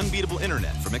 That's unbeatable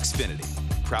internet from Xfinity,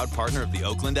 proud partner of the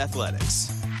Oakland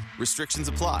Athletics. Restrictions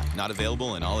apply, not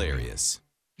available in all areas.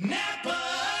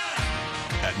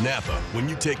 At Napa, when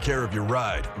you take care of your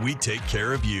ride, we take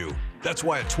care of you. That's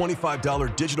why a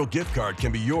 $25 digital gift card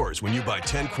can be yours when you buy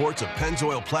 10 quarts of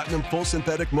Pennzoil Platinum Full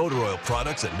Synthetic Motor Oil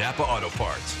products at Napa Auto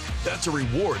Parts. That's a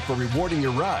reward for rewarding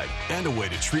your ride and a way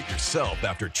to treat yourself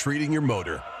after treating your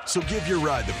motor. So give your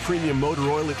ride the premium motor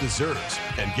oil it deserves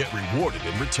and get rewarded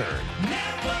in return.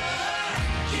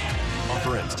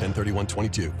 Offer ends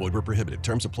 10/31/22. Void where prohibited.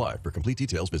 Terms apply. For complete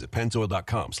details, visit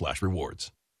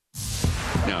pennzoil.com/rewards.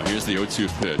 Now here's the 0-2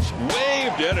 pitch.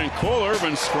 Waved it, and Cole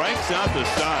Irvin strikes out the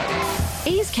side.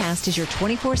 A's Cast is your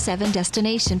 24/7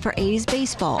 destination for A's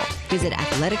baseball. Visit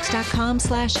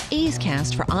athletics.com/A's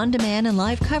Cast for on-demand and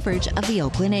live coverage of the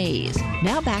Oakland A's.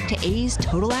 Now back to A's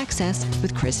Total Access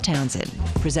with Chris Townsend.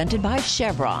 Presented by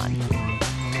Chevron.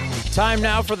 Time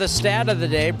now for the stat of the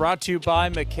day, brought to you by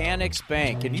Mechanics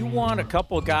Bank. And you want a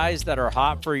couple guys that are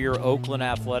hot for your Oakland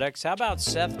Athletics? How about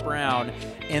Seth Brown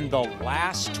in the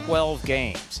last 12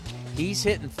 games? He's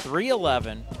hitting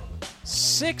 .311,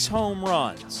 6 home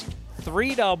runs,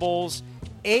 3 doubles,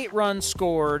 8 runs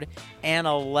scored, and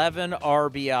 11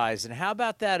 RBIs. And how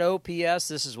about that OPS?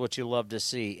 This is what you love to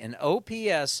see. An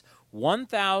OPS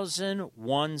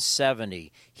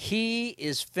 1,170. He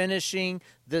is finishing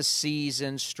the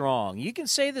season strong. You can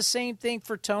say the same thing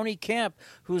for Tony Kemp,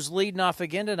 who's leading off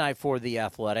again tonight for the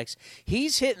Athletics.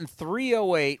 He's hitting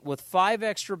 .308 with 5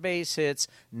 extra base hits,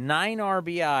 9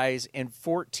 RBIs in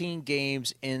 14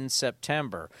 games in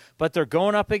September. But they're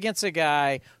going up against a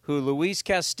guy who, Luis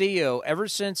Castillo, ever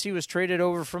since he was traded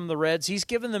over from the Reds, he's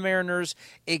given the Mariners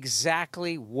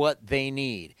exactly what they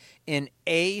need. An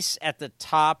ace at the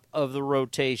top of the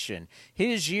rotation.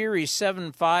 His year, he's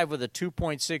 7-5 with a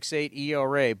 2.68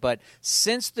 ERA. But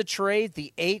since the trade,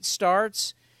 the 8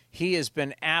 starts, he has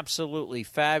been absolutely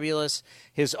fabulous.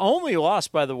 His only loss,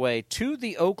 by the way, to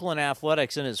the Oakland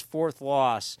Athletics in his 4th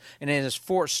loss and in his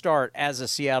 4th start as a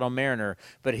Seattle Mariner.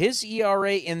 But his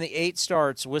ERA in the 8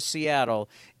 starts with Seattle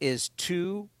is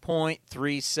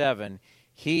 2.37.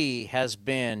 He has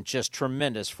been just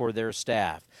tremendous for their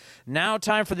staff. Now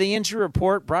time for the injury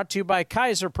report, brought to you by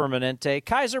Kaiser Permanente.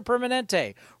 Kaiser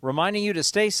Permanente, reminding you to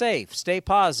stay safe, stay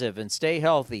positive, and stay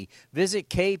healthy.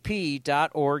 Visit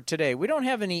kp.org today. We don't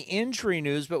have any injury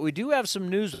news, but we do have some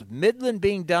news with Midland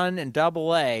being done in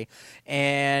Double-A,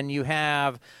 and you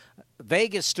have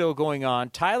Vegas still going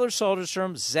on. Tyler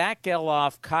Soderstrom, Zach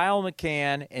Geloff, Kyle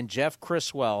McCann, and Jeff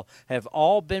Criswell have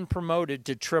all been promoted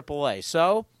to Triple-A.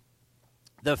 So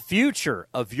the future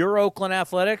of your Oakland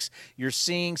Athletics, you're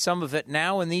seeing some of it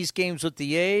now in these games with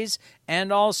the A's,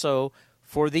 and also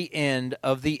for the end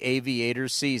of the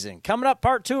Aviators season. Coming up,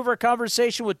 part 2 of our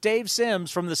conversation with Dave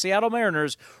Sims from the Seattle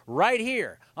Mariners, right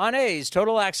here on A's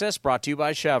Total Access, brought to you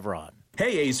by Chevron.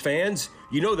 Hey, A's fans.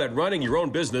 You know that running your own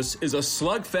business is a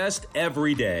slugfest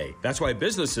every day. That's why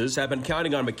businesses have been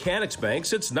counting on Mechanics Bank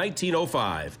since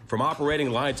 1905. From operating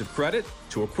lines of credit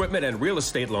to equipment and real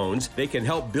estate loans, they can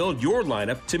help build your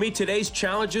lineup to meet today's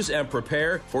challenges and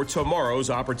prepare for tomorrow's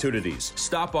opportunities.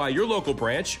 Stop by your local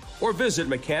branch or visit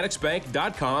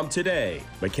mechanicsbank.com today.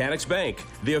 Mechanics Bank,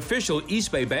 the official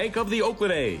East Bay bank of the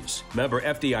Oakland A's. Member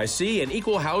FDIC and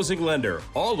equal housing lender.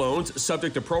 All loans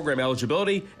subject to program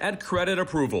eligibility and credit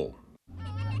approval.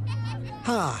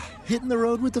 Hitting the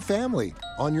road with the family.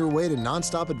 On your way to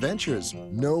nonstop adventures.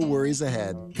 No worries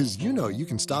ahead, because you know you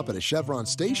can stop at a Chevron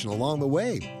station along the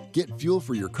way. Get fuel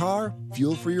for your car,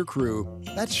 fuel for your crew.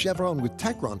 That's Chevron with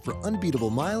Techron for unbeatable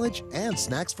mileage and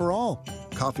snacks for all.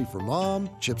 Coffee for mom,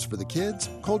 chips for the kids,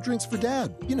 cold drinks for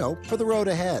dad. You know, for the road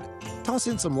ahead. Toss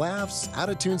in some laughs,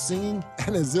 out-of-tune singing,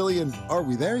 and a zillion "Are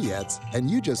we there yet?" And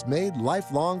you just made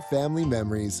lifelong family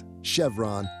memories.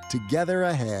 Chevron, together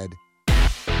ahead.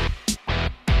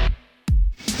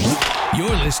 You're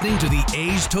listening to the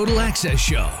A's Total Access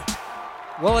Show.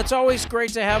 Well, it's always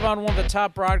great to have on one of the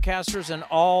top broadcasters in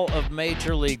all of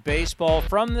Major League Baseball.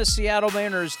 From the Seattle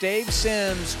Mariners, Dave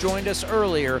Sims joined us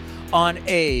earlier on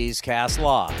A's Cast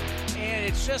Live. And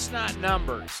it's just not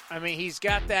numbers. I mean, he's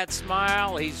got that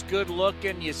smile. He's good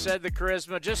looking. You said the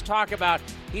charisma. Just talk about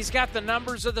he's got the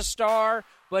numbers of the star,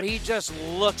 but he just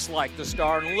looks like the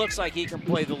star and looks like he can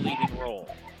play the leading role.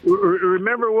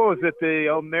 Remember, what was it, the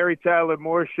old Mary Tyler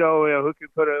Moore show, who can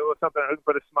put who can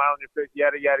put a smile on your face,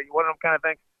 yada, yada, one of them kind of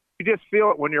things. You just feel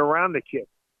it when you're around the kid.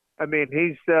 I mean,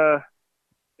 he's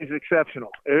exceptional.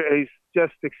 He's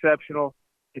just exceptional.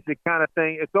 It's the kind of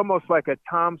thing, it's almost like a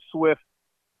Tom Swift,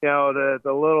 the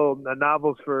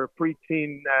novels for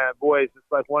preteen boys.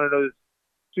 It's like one of those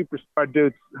superstar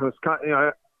dudes who's,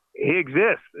 he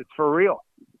exists. It's for real,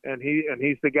 and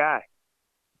he's the guy.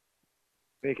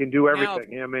 He can do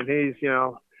everything. I mean, he's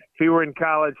if he were in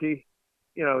college, he'd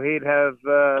have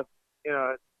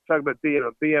talk about being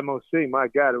a BMOC. My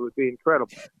God, it would be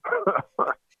incredible.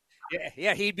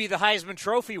 Yeah, he'd be the Heisman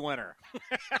Trophy winner.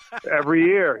 Every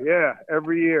year.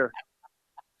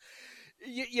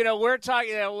 We're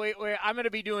talking. I'm going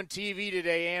to be doing TV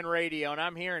today and radio, and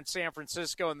I'm here in San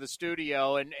Francisco in the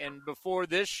studio. And before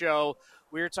this show,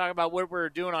 we were talking about what we were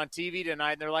doing on TV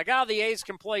tonight. And they're like, "Oh, the A's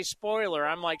can play spoiler."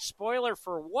 I'm like, "Spoiler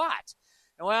for what?"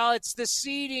 And, well, it's the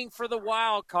seeding for the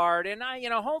wild card, and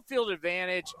home field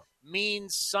advantage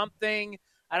means something.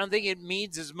 I don't think it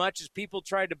means as much as people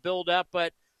tried to build up,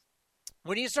 but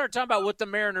when you start talking about what the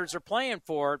Mariners are playing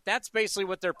for, that's basically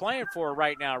what they're playing for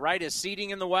right now, right? Is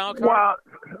seeding in the wild card?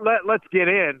 Well, let's get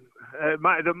in.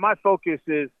 My focus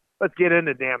is let's get in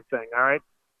the damn thing, all right?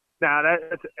 Now,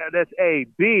 that's A.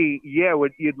 B, yeah,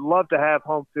 you'd love to have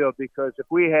home field because if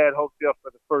we had home field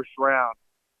for the first round,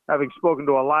 having spoken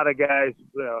to a lot of guys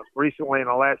recently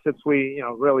since we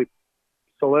really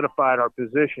solidified our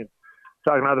position,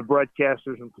 talking to other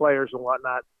broadcasters and players and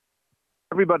whatnot,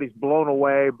 everybody's blown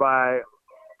away by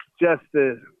just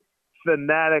the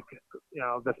fanatic,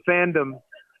 the fandom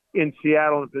in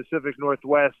Seattle and Pacific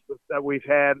Northwest that we've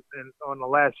had on the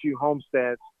last few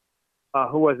homestands.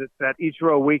 Who was it? That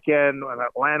Ichiro weekend when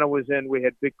Atlanta was in, we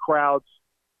had big crowds.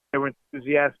 They were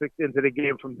enthusiastic into the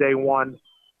game from day one.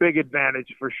 Big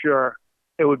advantage for sure.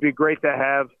 It would be great to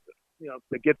have,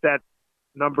 to get that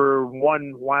number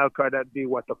one wild card. That'd be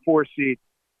the 4 seed.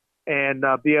 And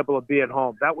be able to be at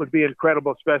home. That would be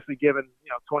incredible, especially given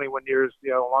 21 years, the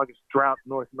longest drought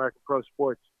in North American pro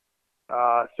sports.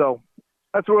 So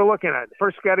that's what we're looking at.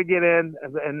 First, got to get in,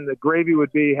 and the gravy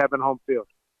would be having home field.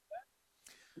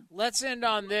 Let's end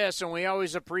on this, and we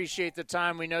always appreciate the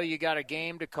time. We know you got a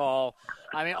game to call.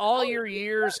 I mean, all your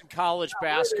years in college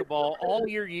basketball, all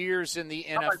your years in the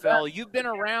NFL, you've been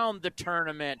around the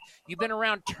tournament. You've been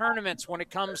around tournaments when it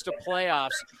comes to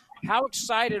playoffs. How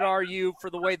excited are you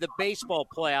for the way the baseball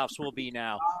playoffs will be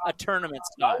now, a tournament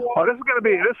style? Oh, this is going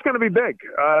to be big.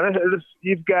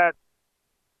 You've got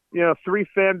 3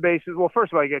 fan bases. Well,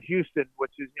 first of all, you got Houston,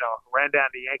 which is ran down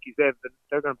the Yankees. They're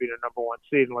going to be their number 1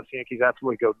 seed unless the Yankees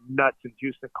absolutely go nuts and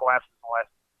Houston collapses in the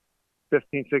last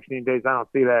 15, 16 days. I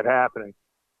don't see that happening.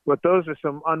 But those are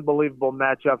some unbelievable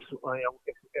matchups.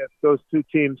 If those 2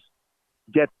 teams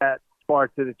get that far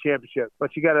to the championship,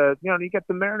 but you got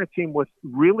the Mariner team with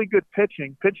really good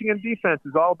pitching and defense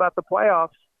is all about the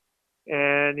playoffs,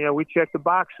 and we check the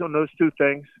box on those 2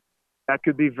 things. That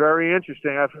could be very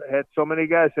interesting. I've had so many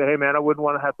guys say, "Hey man, I wouldn't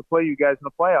want to have to play you guys in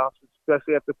the playoffs,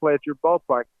 especially have to play at your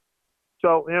ballpark."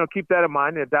 So keep that in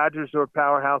mind. The Dodgers are a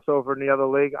powerhouse over in the other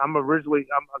league. I was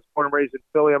born and raised in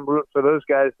Philly. I'm rooting for those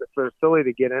guys for Philly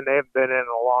to get in. They haven't been in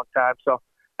a long time, so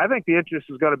I think the interest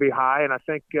is going to be high, and I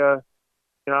think.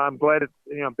 I'm glad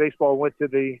baseball went to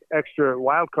the extra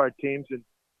wild card teams and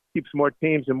keeps more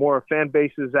teams and more fan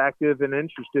bases active and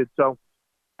interested. So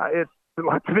it's a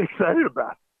lot to be excited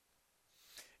about.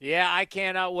 Yeah, I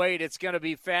cannot wait. It's going to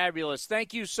be fabulous.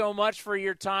 Thank you so much for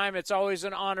your time. It's always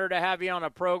an honor to have you on a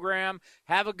program.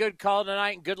 Have a good call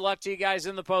tonight, and good luck to you guys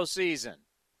in the postseason.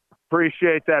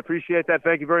 Appreciate that.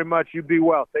 Thank you very much. You be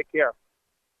well. Take care.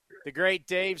 The great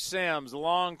Dave Sims,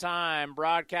 longtime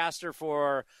broadcaster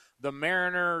for the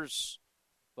Mariners,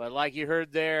 but like you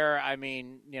heard there, I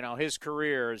mean, his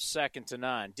career is second to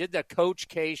none. Did the Coach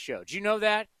K show. Did you know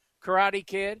that, Karate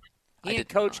Kid? He and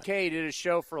Coach K did a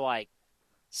show for like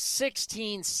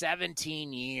 16,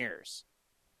 17 years.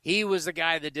 He was the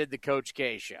guy that did the Coach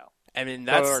K show. I mean,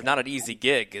 that's not an easy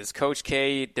gig, because Coach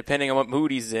K, depending on what mood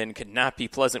he's in, could not be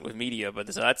pleasant with media, but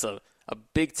that's a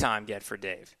big-time get for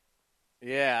Dave.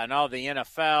 Yeah, and all the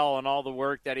NFL and all the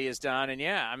work that he has done. And,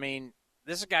 yeah, I mean,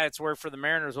 this is a guy that's worked for the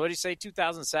Mariners, what did he say,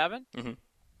 2007? Mm-hmm.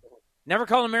 Never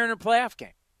called a Mariner playoff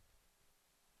game.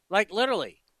 Like,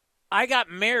 literally. I got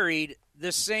married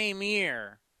the same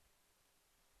year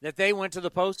that they went to the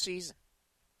postseason.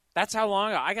 That's how long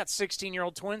ago. I got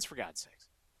 16-year-old twins, for God's sakes.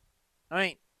 I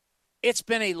mean, it's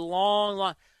been a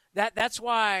long that's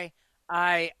why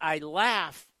I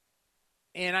laugh.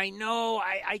 And I know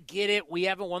I get it. We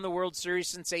haven't won the World Series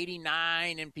since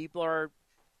 '89, and people are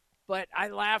 – but I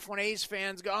laugh when A's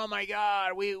fans go, oh, my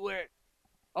God, we were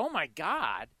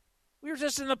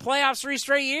just in the playoffs 3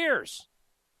 straight years.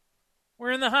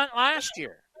 We're in the hunt last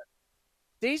year.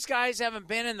 These guys haven't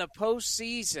been in the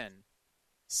postseason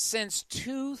since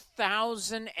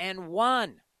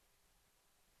 2001.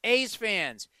 A's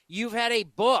fans, you've had a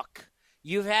book.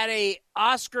 You've had a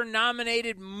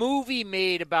Oscar-nominated movie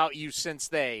made about you since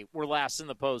they were last in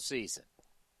the postseason.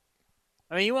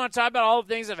 I mean, you want to talk about all the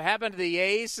things that have happened to the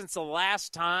A's since the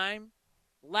last time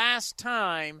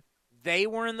they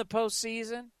were in the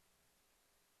postseason?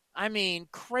 I mean,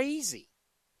 crazy.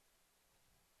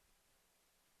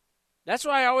 That's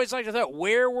why I always like to think,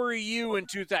 where were you in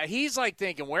 2000? He's like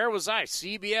thinking, where was I?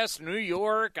 CBS, New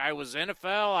York, I was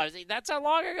NFL. That's how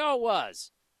long ago it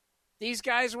was. These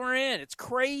guys were in. It's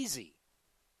crazy.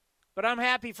 But I'm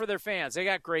happy for their fans. They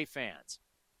got great fans.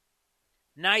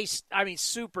 Nice, I mean,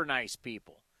 super nice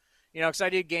people. You know, because I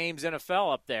did games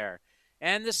NFL up there.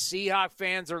 And the Seahawks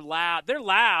fans are loud. They're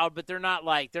loud, but they're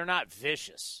not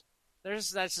vicious.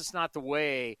 That's just not the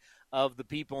way of the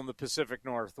people in the Pacific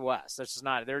Northwest. That's just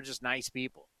not. They're just nice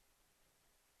people.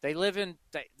 They live in.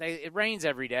 It rains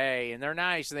every day, and they're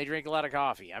nice, and they drink a lot of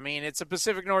coffee. I mean, it's a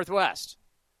Pacific Northwest.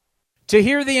 To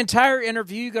hear the entire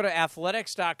interview, go to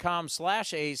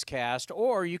athletics.com/A'sCast,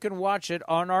 or you can watch it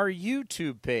on our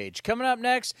YouTube page. Coming up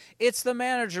next, it's The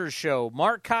Manager's Show.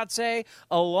 Mark Kotze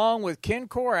along with Ken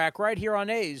Korak right here on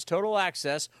A's Total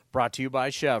Access, brought to you by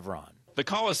Chevron. The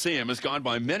Coliseum has gone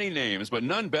by many names, but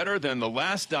none better than the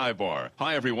Last Dive Bar.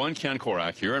 Hi, everyone. Ken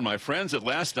Korak here, and my friends at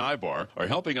Last Dive Bar are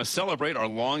helping us celebrate our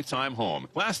longtime home.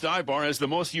 Last Dive Bar has the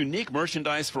most unique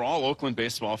merchandise for all Oakland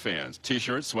baseball fans.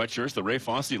 T-shirts, sweatshirts, the Ray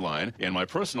Fosse line, and my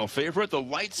personal favorite, the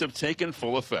lights have taken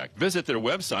full effect. Visit their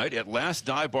website at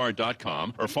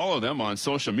lastdivebar.com or follow them on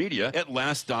social media at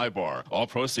Last Dive Bar. All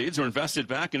proceeds are invested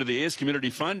back into the A's Community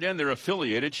Fund and their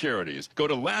affiliated charities. Go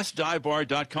to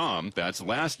lastdivebar.com. That's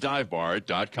lastdivebar.com.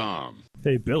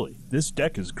 Hey, Billy, this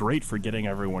deck is great for getting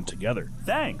everyone together.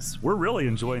 Thanks. We're really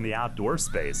enjoying the outdoor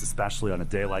space, especially on a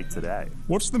day like today.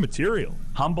 What's the material?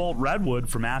 Humboldt Redwood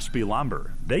from Ashby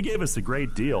Lumber. They gave us a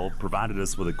great deal, provided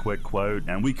us with a quick quote,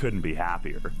 and we couldn't be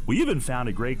happier. We even found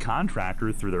a great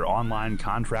contractor through their online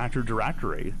contractor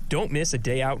directory. Don't miss a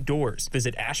day outdoors.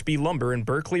 Visit Ashby Lumber in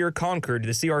Berkeley or Concord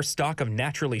to see our stock of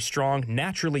naturally strong,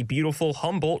 naturally beautiful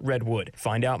Humboldt Redwood.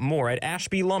 Find out more at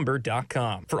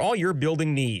ashbylumber.com for all your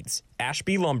building needs.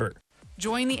 Ashby Lumber.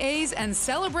 Join the A's and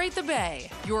celebrate the Bay.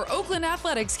 Your Oakland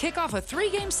Athletics kick off a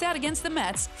 3-game set against the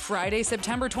Mets Friday,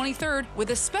 September 23rd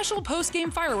with a special post-game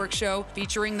fireworks show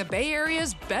featuring the Bay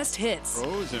Area's best hits.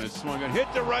 Rose, and it's swung and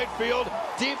hit to right field,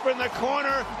 deep in the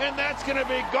corner, and that's going to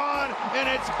be gone, and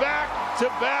it's back to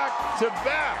back to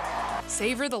back.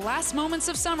 Savor the last moments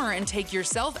of summer and take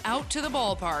yourself out to the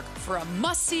ballpark for a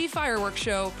must-see fireworks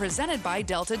show presented by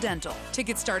Delta Dental.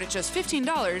 Tickets start at just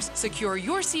 $15. Secure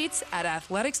your seats at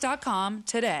athletics.com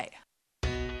today.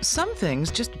 Some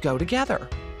things just go together.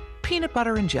 Peanut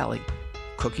butter and jelly,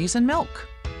 cookies and milk,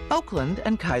 Oakland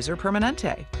and Kaiser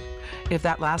Permanente. If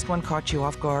that last one caught you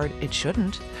off guard, it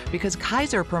shouldn't, because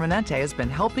Kaiser Permanente has been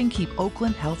helping keep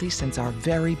Oakland healthy since our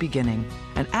very beginning.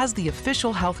 And as the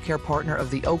official healthcare partner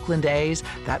of the Oakland A's,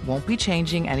 that won't be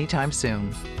changing anytime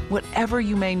soon. Whatever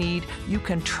you may need, you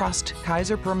can trust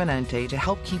Kaiser Permanente to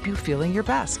help keep you feeling your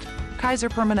best. Kaiser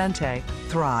Permanente.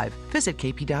 Thrive. Visit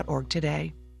kp.org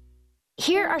today.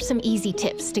 Here are some easy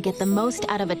tips to get the most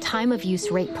out of a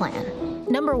time-of-use rate plan.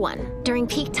 Number 1, during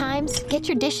peak times, get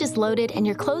your dishes loaded and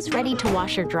your clothes ready to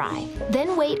wash or dry.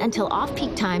 Then wait until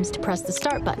off-peak times to press the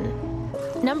start button.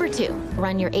 Number 2,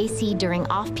 run your AC during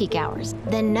off-peak hours.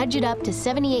 Then nudge it up to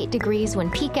 78 degrees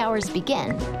when peak hours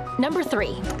begin. Number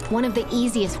 3, one of the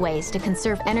easiest ways to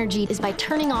conserve energy is by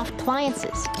turning off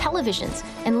appliances, televisions,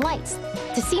 and lights.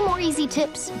 To see more easy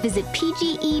tips, visit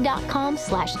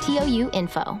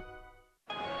pge.com/TOUinfo.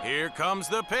 Here comes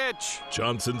the pitch.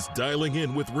 Johnson's dialing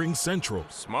in with Ring Central.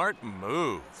 Smart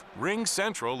move. Ring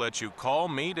Central lets you call,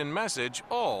 meet, and message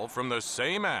all from the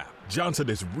same app. Johnson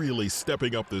is really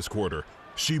stepping up this quarter.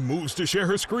 She moves to share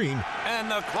her screen. And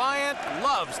the client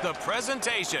loves the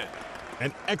presentation.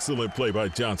 An excellent play by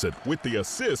Johnson with the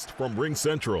assist from Ring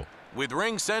Central. With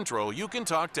Ring Central, you can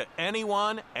talk to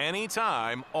anyone,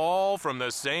 anytime, all from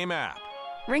the same app.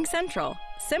 Ring Central.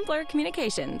 Simpler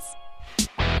communications.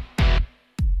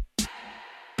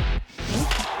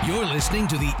 You're listening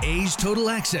to the A's Total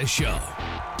Access Show.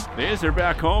 The A's are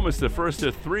back home. It's the first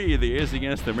of 3. The A's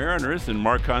against the Mariners, and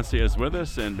Mark Kotze is with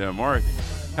us. And Mark,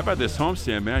 how about this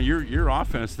homestand, man? Your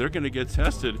offense, they're going to get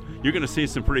tested. You're going to see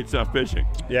some pretty tough pitching.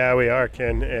 Yeah, we are,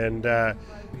 Ken. And, I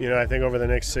think over the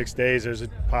next 6 days, there's a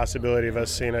possibility of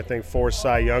us seeing, 4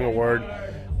 Cy Young Award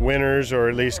winners, or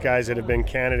at least guys that have been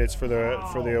candidates for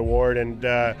the award. And,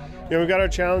 we've got our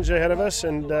challenge ahead of us,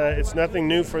 and it's nothing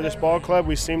new for this ball club.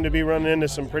 We seem to be running into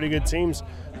some pretty good teams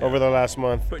over the last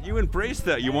month. But you embrace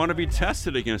that. You want to be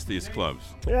tested against these clubs.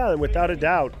 Yeah, without a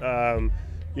doubt.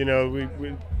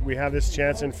 We have this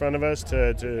chance in front of us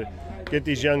to get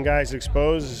these young guys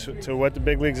exposed to what the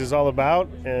big leagues is all about,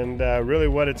 and really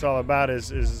what it's all about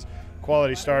is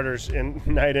quality starters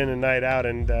night in and night out,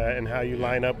 and how you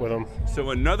line up with them.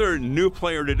 So another new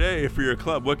player today for your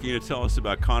club. What can you tell us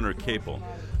about Connor Capel?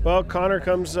 Well, Connor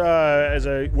comes as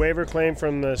a waiver claim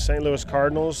from the St. Louis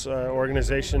Cardinals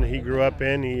organization he grew up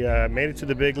in. He made it to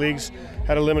the big leagues,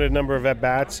 had a limited number of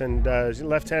at-bats, and he's a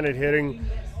left-handed hitting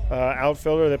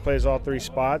outfielder that plays all three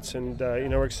spots. And,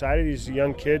 we're excited. He's a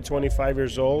young kid, 25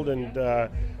 years old, and,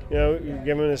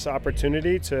 give him this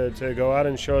opportunity to go out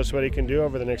and show us what he can do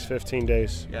over the next 15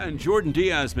 days. Yeah, and Jordan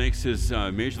Diaz makes his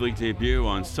Major League debut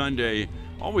on Sunday.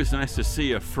 Always nice to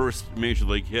see a first Major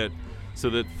League hit, so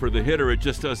that for the hitter it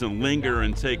just doesn't linger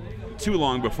and take too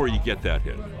long before you get that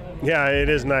hit. Yeah, it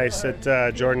is nice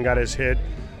that Jordan got his hit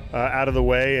out of the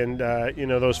way, and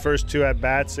those first two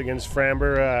at-bats against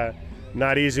Framber,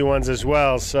 not easy ones as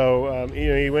well. So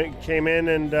he came in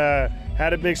and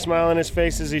had a big smile on his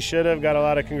face, as he should have, got a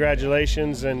lot of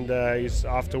congratulations, and he's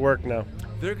off to work now.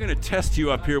 They're going to test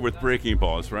you up here with breaking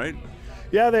balls, right?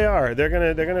 Yeah, they are. They're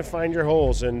gonna find your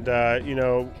holes, and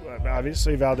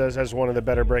obviously Valdez has one of the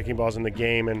better breaking balls in the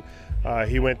game, and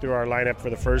he went through our lineup for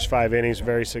the first 5 innings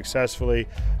very successfully.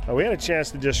 We had a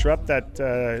chance to disrupt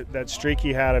that streak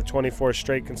he had of 24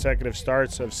 straight consecutive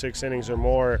starts of 6 innings or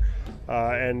more,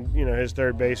 and his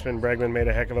third baseman Bregman made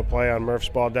a heck of a play on Murph's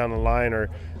ball down the line, or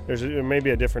there may be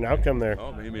a different outcome there.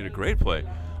 Oh, he made a great play.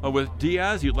 With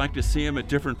Diaz, you'd like to see him at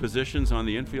different positions on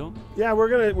the infield? Yeah, we're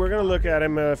gonna look at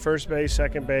him first base,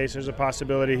 second base. There's a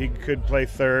possibility he could play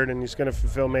third, and he's going to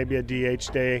fulfill maybe a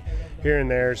DH day here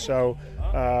and there. So,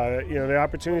 the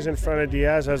opportunity's in front of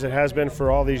Diaz, as it has been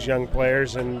for all these young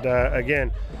players. And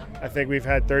again, I think we've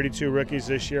had 32 rookies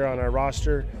this year on our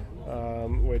roster,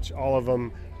 which all of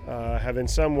them have in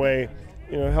some way,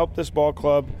 helped this ball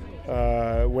club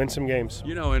win some games.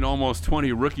 In almost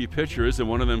 20 rookie pitchers, and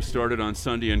one of them started on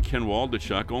Sunday in Ken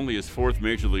Waldichuk, only his 4th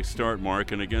Major League start,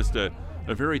 Mark, and against a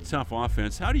very tough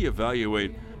offense. How do you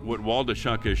evaluate what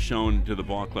Waldichuk has shown to the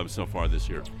ball club so far this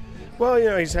year?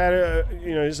 Well, he's had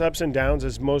his ups and downs,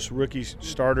 as most rookie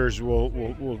starters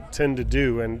will tend to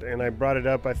do, and I brought it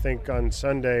up, I think, on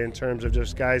Sunday in terms of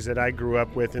just guys that I grew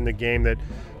up with in the game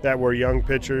that were young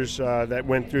pitchers that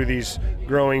went through these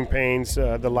growing pains,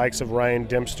 the likes of Ryan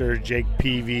Dempster, Jake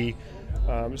Peavy.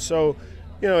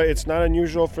 It's not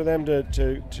unusual for them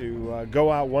to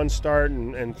go out one start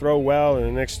and throw well, and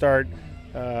the next start,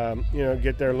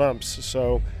 get their lumps.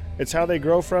 So it's how they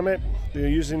grow from it. They're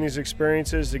using these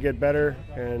experiences to get better,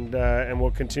 and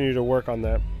we'll continue to work on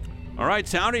that. All right,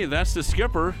 Townie, that's the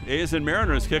skipper. A's and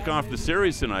Mariners kick off the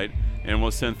series tonight, and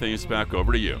we'll send things back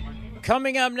over to you.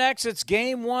 Coming up next, it's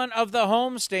Game 1 of the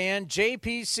homestand.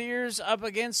 J.P. Sears up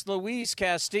against Luis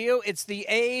Castillo. It's the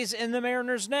A's and the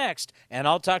Mariners next, and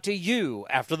I'll talk to you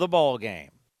after the ball game.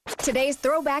 Today's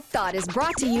Throwback Thought is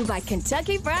brought to you by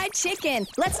Kentucky Fried Chicken.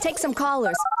 Let's take some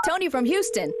callers. Tony from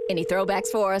Houston. Any throwbacks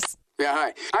for us? Yeah,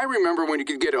 hi. I remember when you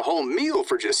could get a whole meal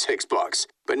for just $6.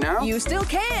 But now? You still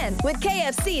can with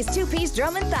KFC's 2-piece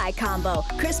drum and thigh combo.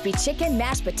 Crispy chicken,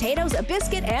 mashed potatoes, a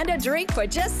biscuit, and a drink for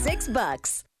just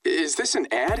 $6. Is this an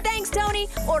ad? Thanks, Tony.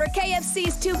 Order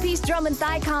KFC's 2-piece drum and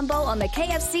thigh combo on the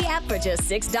KFC app for just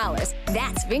 $6.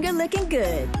 That's finger licking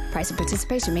good. Price and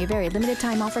participation may vary. Limited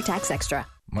time offer, tax extra.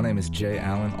 My name is Jay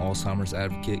Allen, Alzheimer's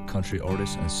advocate, country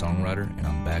artist, and songwriter, and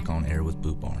I'm back on air with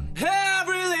Boot Barn.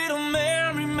 Every little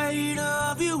memory made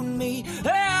of you and me,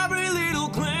 every little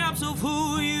glimpse of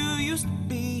who you used to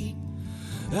be.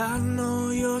 I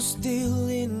know you're still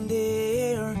in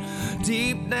there,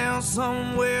 deep down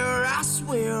somewhere. I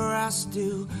swear I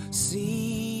still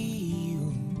see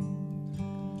you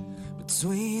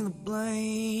between the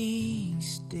blank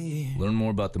stares. Learn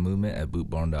more about the movement at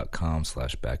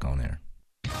bootbarn.com/backonair.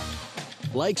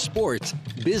 Like sports,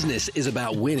 business is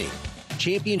about winning.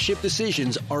 Championship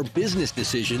decisions are business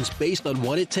decisions based on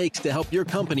what it takes to help your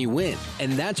company win.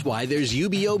 And that's why there's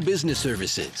UBO Business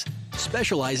Services,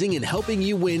 specializing in helping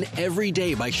you win every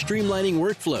day by streamlining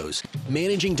workflows,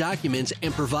 managing documents,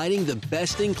 and providing the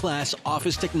best-in-class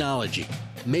office technology.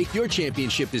 Make your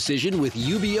championship decision with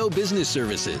UBO Business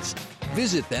Services.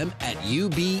 Visit them at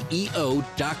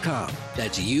ubeo.com.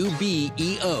 That's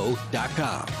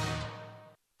ubeo.com.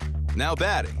 Now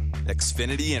batting,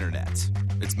 Xfinity Internet.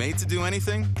 It's made to do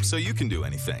anything, so you can do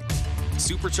anything.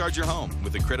 Supercharge your home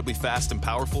with incredibly fast and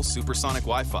powerful supersonic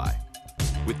Wi-Fi.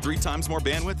 With 3 times more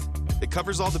bandwidth, it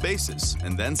covers all the bases,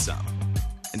 and then some.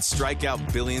 And strike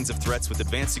out billions of threats with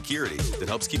advanced security that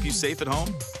helps keep you safe at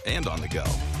home and on the go.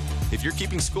 If you're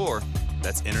keeping score,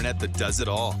 that's internet that does it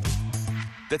all.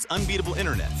 That's unbeatable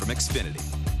internet from Xfinity,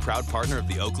 proud partner of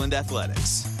the Oakland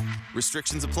Athletics.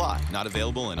 Restrictions apply, not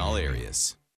available in all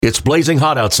areas. It's blazing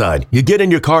hot outside. You get in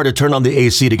your car to turn on the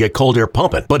AC to get cold air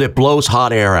pumping, but it blows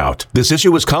hot air out. This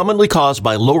issue is commonly caused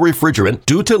by low refrigerant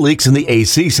due to leaks in the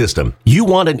AC system. You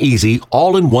want an easy,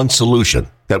 all-in-one solution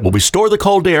that will restore the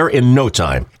cold air in no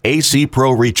time. AC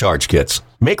Pro Recharge Kits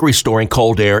make restoring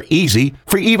cold air easy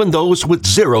for even those with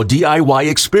zero DIY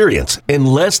experience in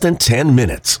less than 10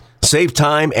 minutes. Save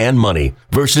time and money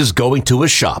versus going to a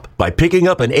shop by picking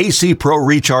up an AC Pro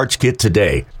Recharge Kit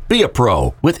today. Be a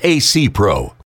pro with AC Pro.